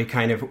not merely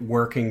kind of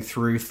working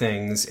through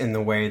things in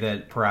the way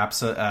that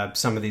perhaps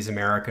some of these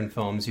American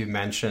films you've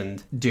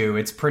mentioned do.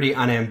 It's pretty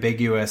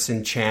unambiguous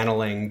in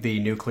channeling the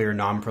nuclear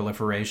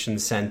non-proliferation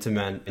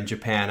sentiment in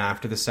Japan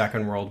after the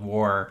Second World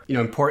War.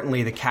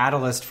 Importantly, the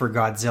catalyst for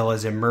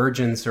Godzilla's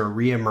emergence or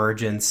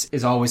re-emergence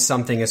is always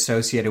something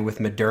associated with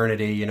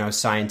modernity,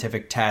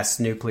 scientific tests,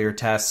 nuclear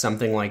tests,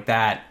 something like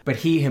that. But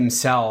he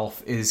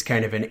himself is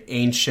kind of an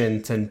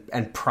ancient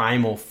and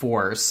primal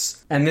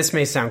force. And this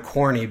may sound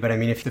corny, but I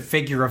mean, if the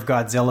figure of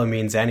Godzilla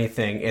means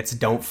anything, it's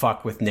don't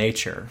fuck with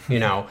nature.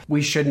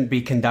 We shouldn't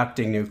be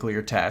conducting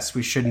nuclear tests.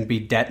 We shouldn't be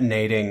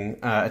detonating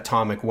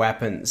atomic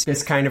weapons.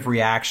 This kind of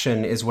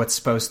reaction is what's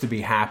supposed to be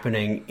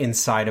happening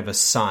inside of a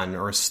sun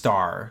or a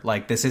star.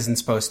 Like, this isn't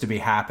supposed to be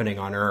happening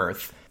on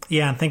Earth.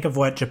 Yeah, and think of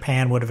what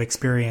Japan would have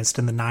experienced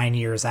in the 9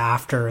 years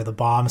after the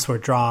bombs were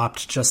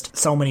dropped. Just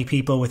so many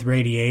people with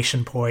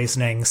radiation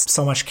poisoning,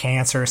 so much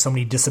cancer, so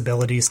many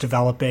disabilities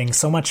developing,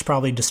 so much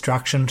probably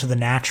destruction to the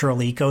natural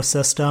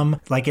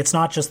ecosystem. Like, it's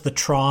not just the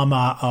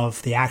trauma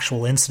of the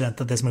actual incident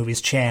that this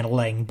movie's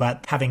channeling,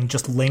 but having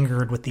just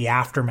lingered with the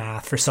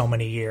aftermath for so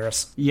many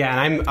years. Yeah,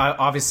 and I'm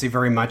obviously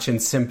very much in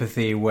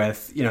sympathy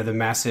with, the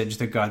message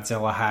that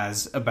Godzilla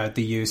has about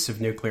the use of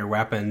nuclear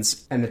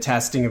weapons and the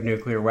testing of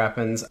nuclear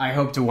weapons. I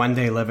hope to one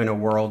day live in a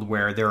world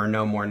where there are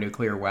no more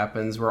nuclear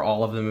weapons, where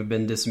all of them have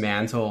been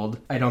dismantled.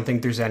 I don't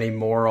think there's any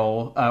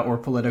moral or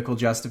political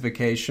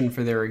justification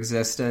for their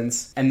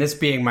existence. And this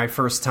being my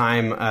first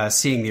time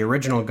seeing the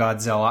original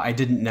Godzilla, I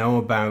didn't know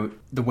about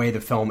the way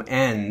the film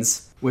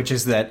ends, which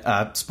is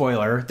that,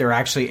 spoiler, they're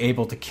actually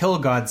able to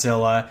kill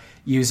Godzilla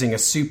using a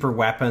super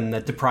weapon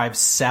that deprives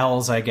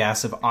cells, I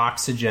guess, of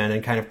oxygen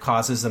and kind of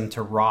causes them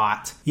to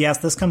rot. Yes,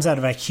 this comes out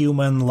of a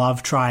human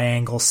love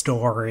triangle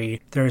story.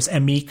 There's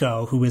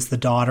Emiko, who is the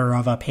daughter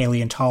of a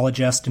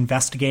paleontologist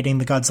investigating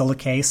the Godzilla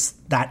case.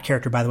 That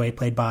character, by the way,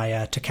 played by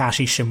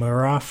Takashi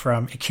Shimura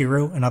from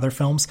Ikiru and other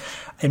films.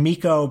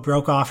 Emiko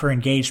broke off her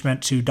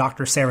engagement to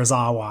Dr.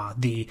 Serizawa,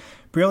 the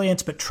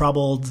brilliant but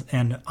troubled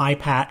and eye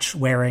patch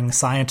wearing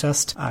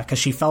scientist, because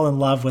she fell in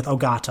love with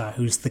Ogata,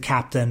 who's the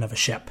captain of a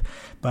ship.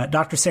 But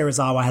Dr.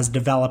 Serizawa has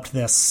developed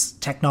this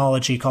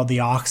technology called the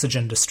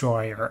Oxygen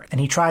Destroyer,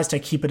 and he tries to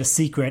keep it a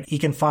secret. He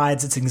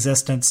confides its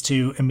existence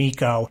to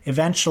Emiko.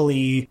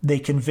 Eventually, they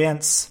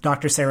convince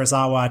Dr.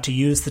 Serizawa to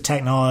use the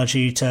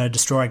technology to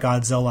destroy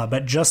Godzilla,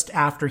 but just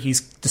after he's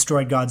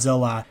destroyed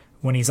Godzilla,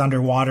 when he's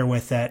underwater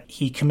with it,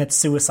 he commits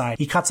suicide.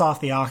 He cuts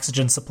off the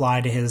oxygen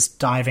supply to his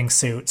diving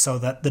suit so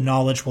that the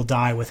knowledge will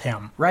die with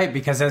him. Right,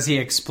 because as he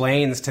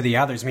explains to the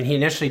others, I mean, he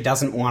initially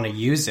doesn't want to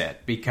use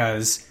it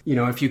because, you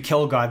know, if you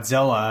kill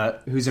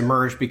Godzilla, who's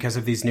emerged because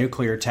of these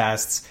nuclear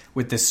tests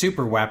with this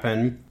super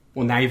weapon,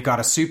 well, now you've got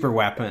a super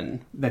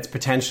weapon that's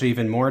potentially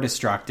even more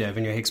destructive.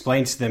 And he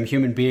explains to them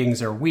human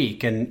beings are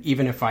weak. And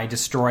even if I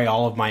destroy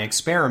all of my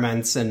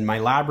experiments and my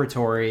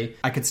laboratory,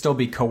 I could still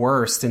be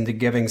coerced into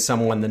giving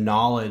someone the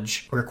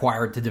knowledge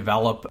required to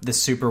develop the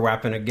super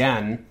weapon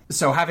again.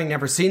 So having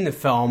never seen the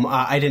film,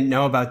 I didn't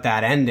know about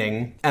that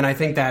ending. And I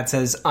think that's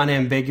as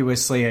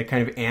unambiguously a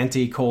kind of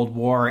anti-Cold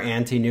War,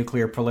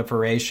 anti-nuclear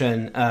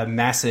proliferation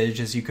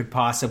message as you could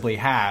possibly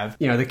have.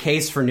 You know, the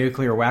case for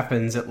nuclear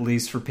weapons, at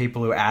least for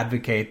people who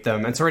advocate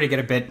them, and sorry to get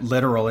a bit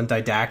literal and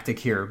didactic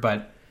here,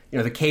 but you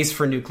know, the case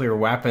for nuclear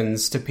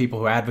weapons to people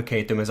who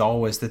advocate them is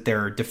always that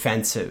they're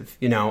defensive,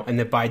 you know, and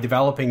that by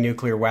developing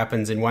nuclear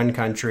weapons in one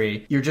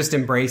country, you're just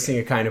embracing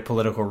a kind of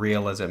political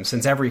realism.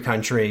 Since every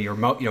country, or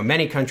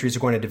many countries are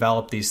going to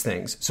develop these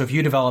things. So if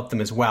you develop them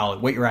as well,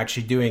 what you're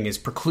actually doing is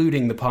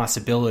precluding the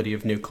possibility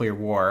of nuclear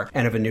war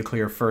and of a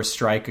nuclear first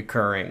strike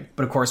occurring.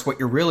 But of course, what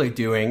you're really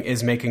doing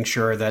is making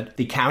sure that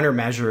the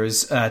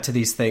countermeasures to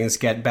these things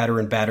get better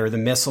and better. The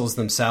missiles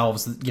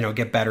themselves, you know,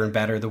 get better and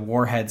better. The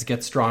warheads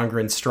get stronger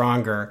and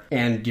stronger.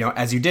 And, you know,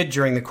 as you did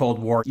during the Cold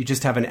War, you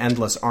just have an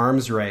endless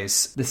arms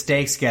race. The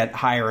stakes get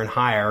higher and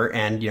higher,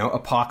 and, you know,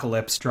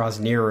 apocalypse draws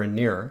nearer and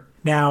nearer.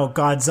 Now,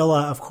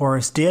 Godzilla, of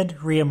course, did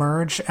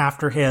reemerge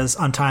after his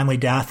untimely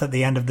death at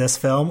the end of this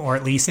film, or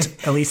at least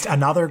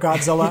another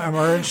Godzilla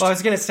emerged. Well, I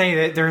was going to say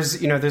that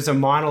there's a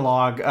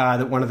monologue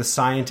that one of the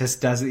scientists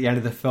does at the end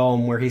of the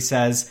film where he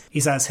says,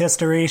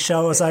 history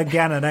shows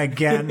again and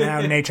again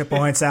how nature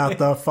points out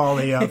the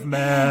folly of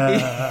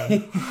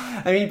man.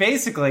 I mean,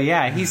 basically,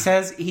 yeah. He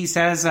says,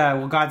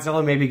 well,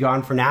 Godzilla may be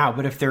gone for now,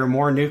 but if there are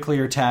more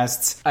nuclear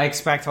tests, I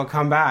expect he'll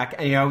come back.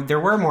 And, you know, there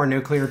were more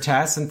nuclear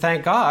tests, and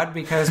thank God,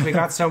 because we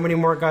got so many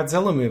more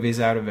Godzilla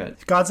movies out of it.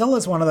 Godzilla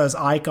is one of those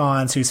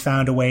icons who's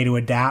found a way to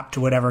adapt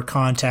to whatever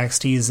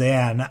context he's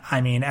in. I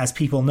mean, as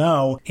people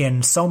know,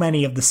 in so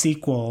many of the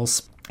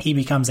sequels, he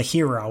becomes a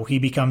hero. He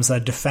becomes a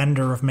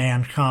defender of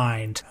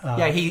mankind.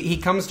 He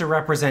comes to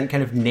represent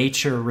kind of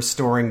nature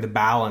restoring the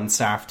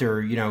balance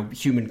after, you know,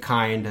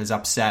 humankind has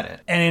upset it.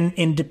 And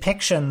in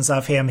depictions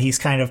of him, he's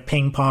kind of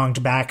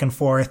ping-ponged back and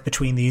forth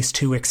between these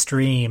two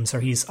extremes,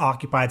 or he's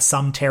occupied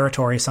some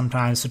territory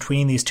sometimes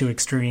between these two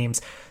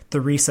extremes. The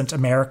recent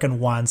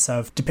American ones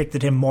have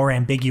depicted him more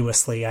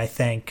ambiguously, I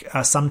think.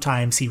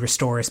 Sometimes he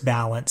restores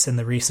balance in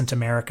the recent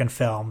American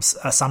films.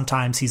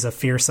 Sometimes he's a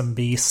fearsome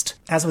beast.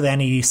 As with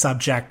any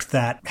subject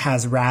that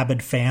has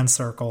rabid fan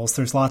circles,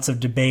 there's lots of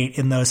debate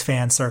in those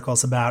fan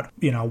circles about,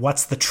 you know,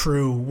 what's the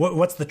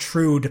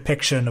true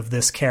depiction of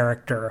this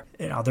character.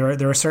 You know,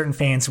 there are certain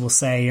fans who will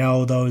say,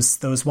 oh,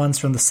 those ones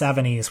from the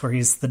 70s where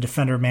he's the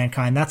defender of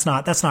mankind, that's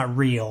not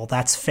real,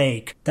 that's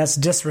fake, that's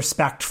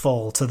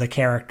disrespectful to the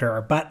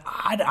character. But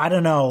I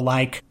don't know,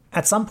 like,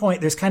 at some point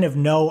there's kind of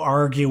no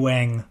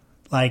arguing,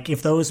 like,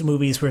 if those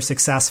movies were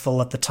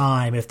successful at the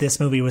time, if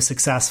this movie was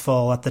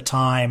successful at the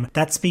time,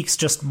 that speaks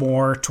just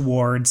more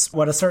towards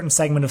what a certain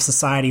segment of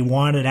society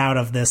wanted out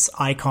of this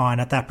icon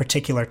at that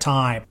particular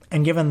time.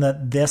 And given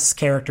that this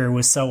character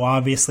was so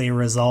obviously a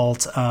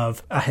result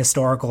of a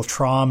historical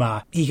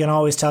trauma, he can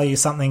always tell you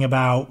something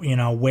about, you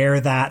know, where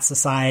that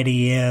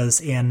society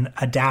is in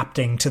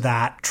adapting to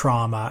that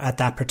trauma at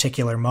that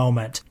particular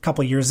moment. A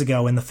couple years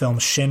ago in the film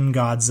Shin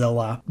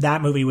Godzilla,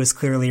 that movie was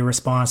clearly a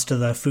response to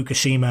the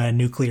Fukushima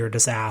nuclear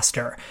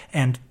disaster,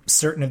 and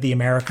certain of the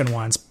American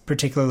ones,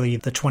 particularly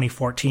the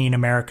 2014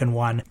 American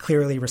one,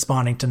 clearly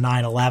responding to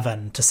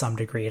 9/11 to some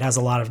degree. It has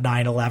a lot of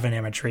 9/11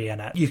 imagery in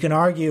it. You can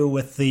argue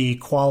with the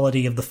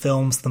quality of the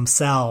films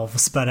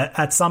themselves, but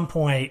at some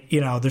point,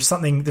 you know, there's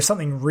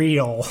something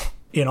real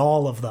in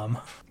all of them.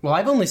 Well,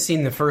 I've only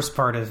seen the first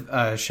part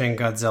of Shin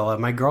Godzilla.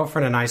 My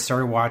girlfriend and I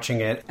started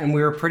watching it, and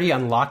we were pretty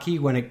unlucky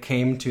when it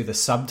came to the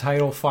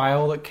subtitle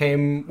file that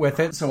came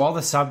with it. So all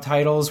the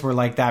subtitles were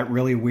like that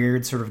really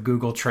weird sort of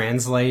Google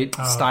Translate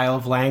style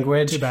of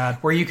language. Too bad.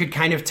 Where you could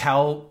kind of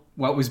tell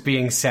what was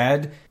being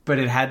said, but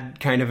it had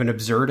kind of an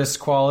absurdist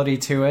quality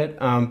to it.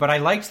 But I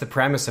liked the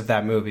premise of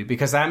that movie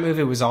because that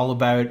movie was all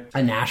about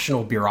a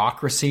national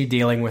bureaucracy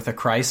dealing with a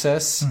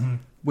crisis,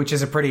 which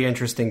is a pretty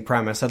interesting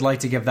premise. I'd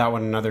like to give that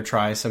one another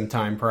try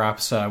sometime,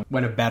 perhaps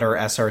when a better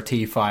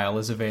SRT file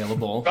is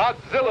available.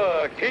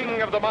 Godzilla,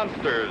 king of the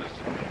monsters,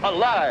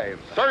 alive,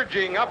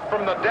 surging up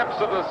from the depths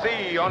of the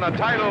sea on a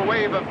tidal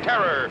wave of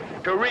terror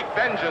to wreak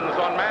vengeance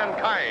on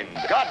mankind.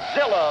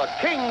 Godzilla,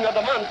 king of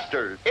the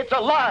monsters, it's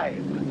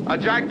alive, A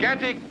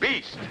gigantic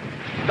beast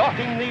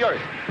stalking the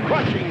earth,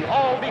 crushing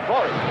all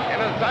before it,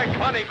 in a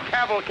cyclonic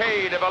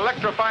cavalcade of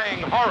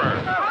electrifying horror.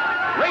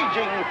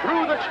 raging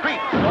through the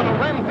streets on a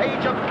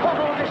rampage of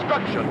total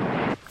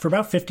destruction. For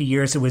about 50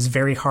 years, it was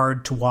very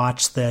hard to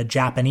watch the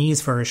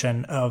Japanese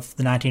version of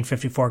the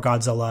 1954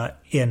 Godzilla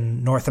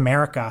in North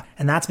America.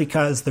 And that's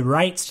because the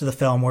rights to the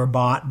film were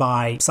bought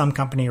by some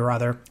company or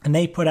other, and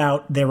they put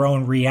out their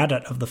own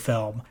re-edit of the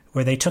film,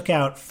 where they took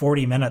out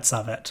 40 minutes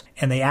of it,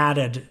 and they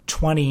added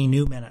 20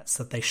 new minutes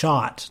that they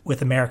shot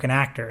with American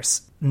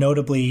actors.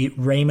 Notably,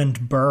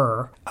 Raymond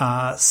Burr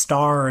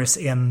stars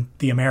in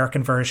the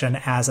American version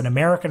as an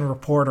American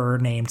reporter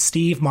named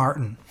Steve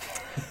Martin.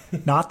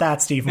 Not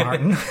that Steve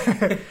Martin.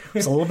 It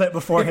was a little bit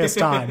before his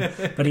time.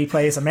 But he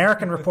plays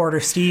American reporter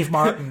Steve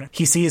Martin.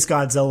 He sees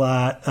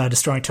Godzilla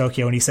destroying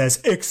Tokyo, and he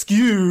says,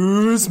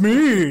 "Excuse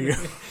me."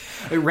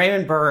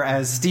 Raymond Burr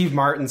as Steve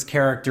Martin's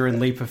character in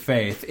Leap of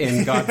Faith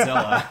in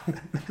Godzilla.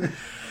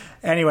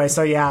 Anyway,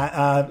 so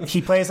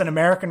he plays an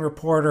American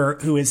reporter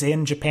who is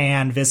in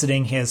Japan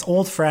visiting his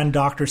old friend,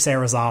 Dr.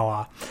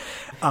 Serizawa.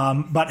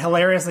 But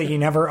hilariously, he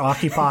never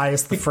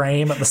occupies the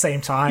frame at the same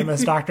time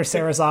as Dr.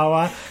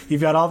 Serizawa. You've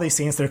got all these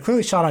scenes that are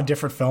clearly shot on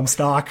different film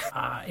stock.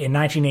 In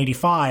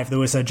 1985, there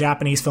was a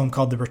Japanese film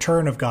called The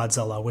Return of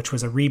Godzilla, which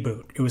was a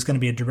reboot. It was going to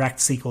be a direct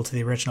sequel to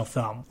the original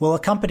film. Well, a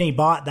company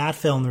bought that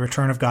film, The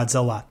Return of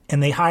Godzilla,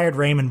 and they hired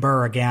Raymond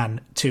Burr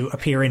again to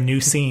appear in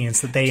new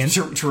scenes that they...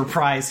 to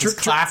reprise his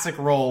classic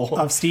role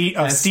of Steve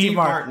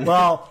Martin.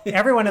 Well,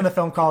 everyone in the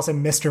film calls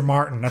him Mr.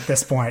 Martin at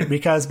this point,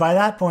 because by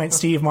that point,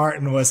 Steve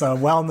Martin was a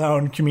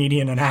well-known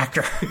comedian and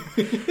actor.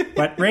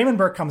 But Raymond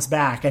Burr comes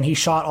back, and he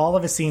shot all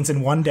of his scenes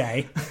in one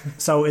day.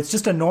 So it's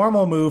just a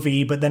normal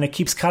movie, but then it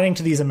keeps cutting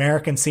to these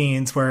American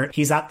scenes where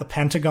he's at the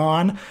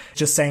Pentagon,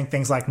 just saying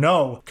things like,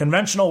 "No,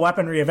 conventional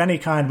weaponry of any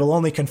kind will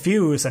only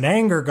confuse and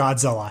anger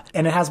Godzilla."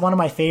 And it has one of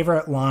my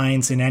favorite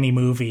lines in any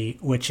movie,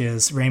 which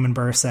is Raymond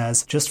Burr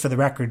says, "Just for the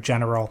record,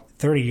 General,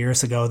 30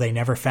 years ago, they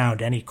never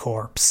found any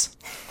corpse."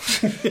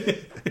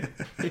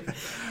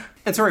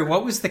 And sorry,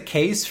 what was the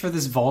case for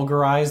this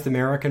vulgarized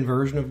American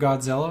version of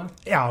Godzilla?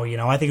 Oh,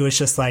 I think it was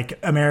just like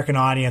American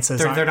audiences.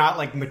 They're not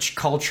like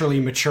culturally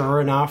mature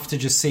enough to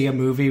just see a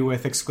movie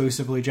with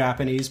exclusively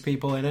Japanese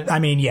people in it? I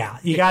mean, yeah.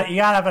 You got to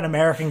have an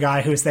American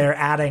guy who's there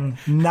adding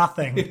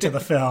nothing to the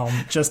film,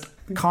 just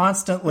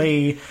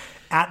constantly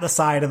at the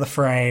side of the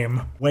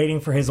frame,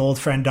 waiting for his old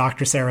friend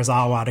Dr.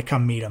 Serizawa to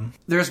come meet him.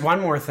 There's one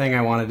more thing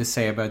I wanted to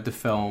say about the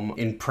film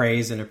in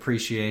praise and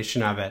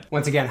appreciation of it.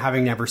 Once again,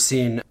 having never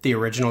seen the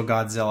original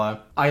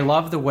Godzilla, I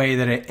love the way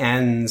that it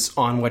ends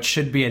on what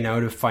should be a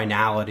note of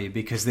finality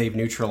because they've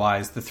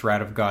neutralized the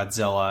threat of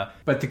Godzilla.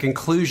 But the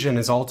conclusion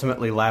is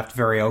ultimately left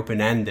very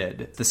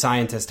open-ended. The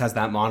scientist has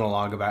that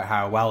monologue about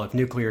how, well, if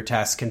nuclear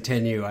tests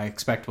continue, I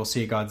expect we'll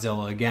see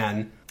Godzilla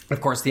again. Of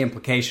course, the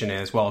implication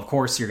is, well, of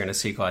course you're going to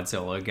see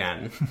Godzilla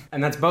again.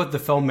 And that's both the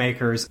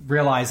filmmakers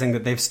realizing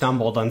that they've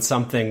stumbled on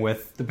something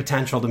with the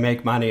potential to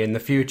make money in the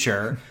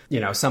future,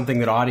 something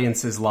that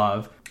audiences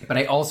love. But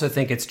I also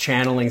think it's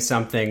channeling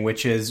something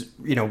which is,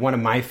 one of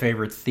my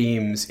favorite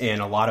themes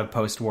in a lot of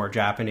post-war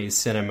Japanese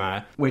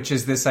cinema, which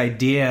is this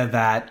idea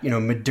that,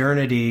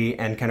 modernity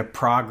and kind of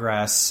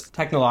progress,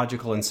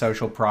 technological and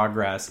social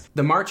progress,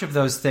 the march of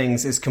those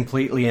things is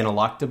completely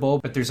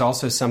ineluctable, but there's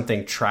also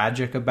something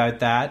tragic about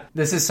that.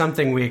 This is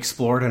something we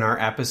explored in our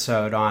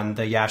episode on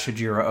the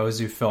Yasujiro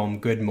Ozu film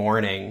Good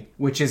Morning,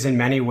 which is in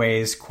many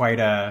ways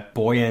quite a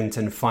buoyant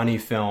and funny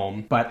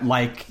film, but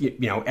like,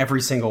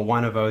 every single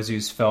one of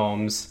Ozu's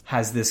films,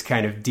 has this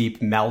kind of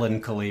deep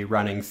melancholy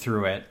running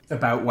through it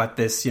about what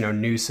this,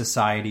 new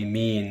society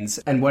means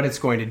and what it's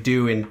going to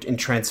do in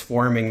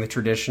transforming the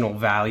traditional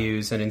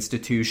values and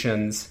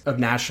institutions of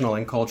national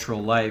and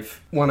cultural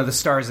life. One of the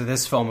stars of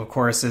this film, of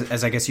course,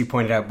 as I guess you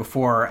pointed out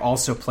before,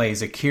 also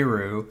plays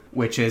Akiru,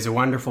 which is a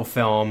wonderful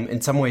film,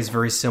 in some ways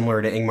very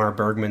similar to Ingmar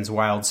Bergman's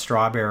Wild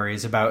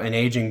Strawberries, about an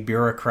aging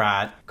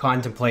bureaucrat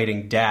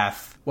contemplating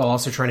death while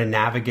also trying to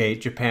navigate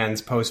Japan's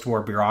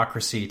post-war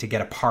bureaucracy to get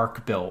a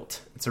park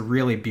built. It's a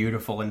really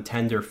beautiful and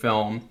tender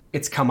film.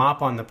 It's come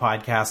up on the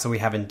podcast, so we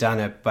haven't done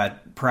it,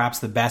 but perhaps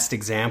the best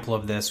example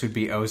of this would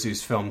be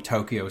Ozu's film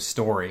Tokyo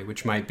Story,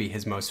 which might be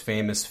his most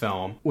famous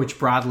film, which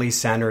broadly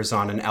centers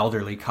on an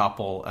elderly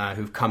couple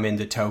who've come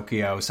into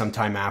Tokyo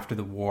sometime after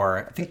the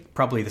war. I think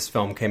probably this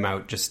film came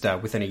out just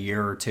within a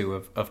year or two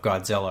of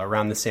Godzilla,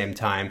 around the same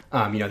time.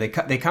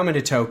 They come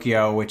into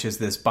Tokyo, which is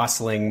this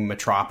bustling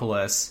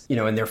metropolis,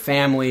 and their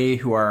family,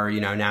 who are,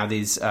 now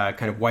these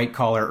kind of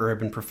white-collar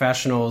urban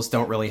professionals,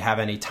 don't really have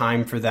any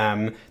time for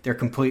them. They're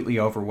completely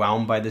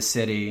overwhelmed by the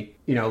city.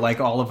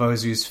 Like all of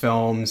Ozu's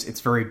films,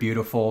 it's very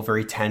beautiful,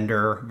 very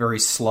tender, very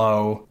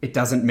slow. It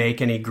doesn't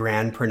make any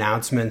grand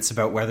pronouncements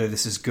about whether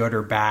this is good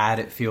or bad.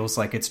 It feels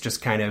like it's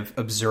just kind of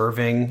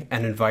observing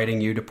and inviting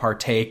you to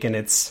partake in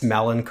its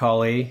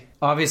melancholy.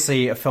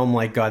 Obviously, a film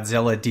like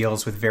Godzilla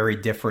deals with very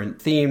different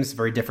themes,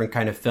 very different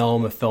kind of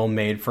film, a film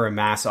made for a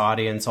mass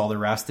audience, all the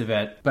rest of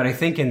it. But I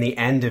think in the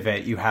end of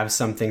it, you have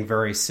something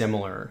very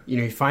similar.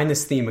 You find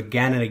this theme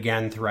again and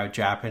again throughout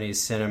Japanese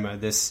cinema,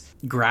 this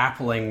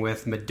grappling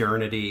with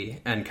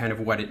modernity and kind of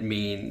what it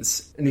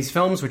means. And these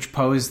films which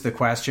pose the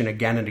question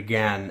again and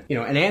again,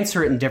 and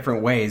answer it in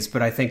different ways,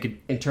 but I think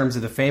in terms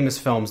of the famous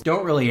films,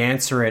 don't really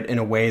answer it in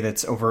a way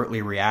that's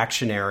overtly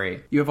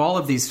reactionary. You have all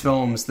of these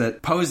films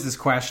that pose this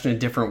question in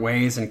different ways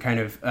and kind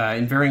of,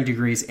 in varying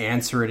degrees,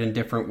 answer it in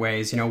different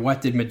ways.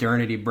 What did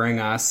modernity bring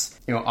us?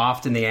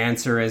 Often the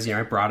answer is,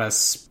 it brought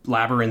us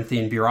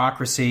labyrinthine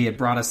bureaucracy, it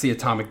brought us the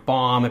atomic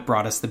bomb, it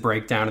brought us the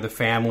breakdown of the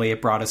family,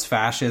 it brought us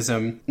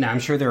fascism. Now, I'm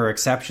sure there are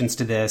exceptions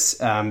to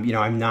this.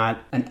 I'm not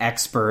an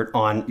expert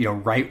on,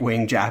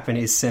 right-wing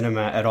Japanese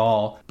cinema at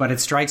all, but it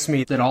strikes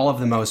me that all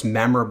of the most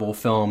memorable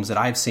films that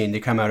I've seen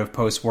to come out of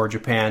post-war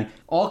Japan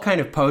all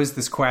kind of pose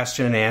this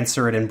question and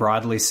answer it in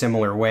broadly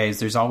similar ways.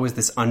 There's always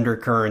this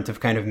undercurrent of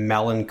kind of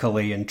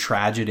melancholy and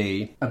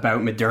tragedy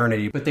about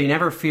modernity, but they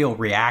never feel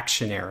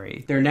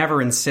reactionary. They're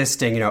never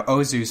insisting,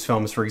 Ozu's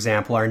films, for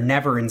example, are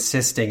never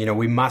insisting,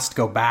 we must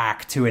go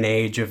back to an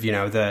age of,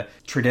 the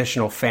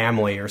traditional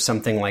family or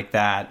something like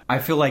that. I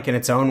feel like in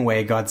its own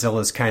way,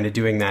 Godzilla's kind of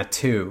doing that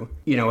too.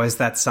 As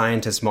that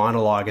scientist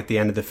monologue at the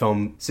end of the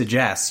film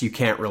suggests, you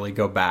can't really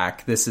go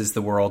back. This is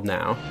the world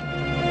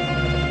now.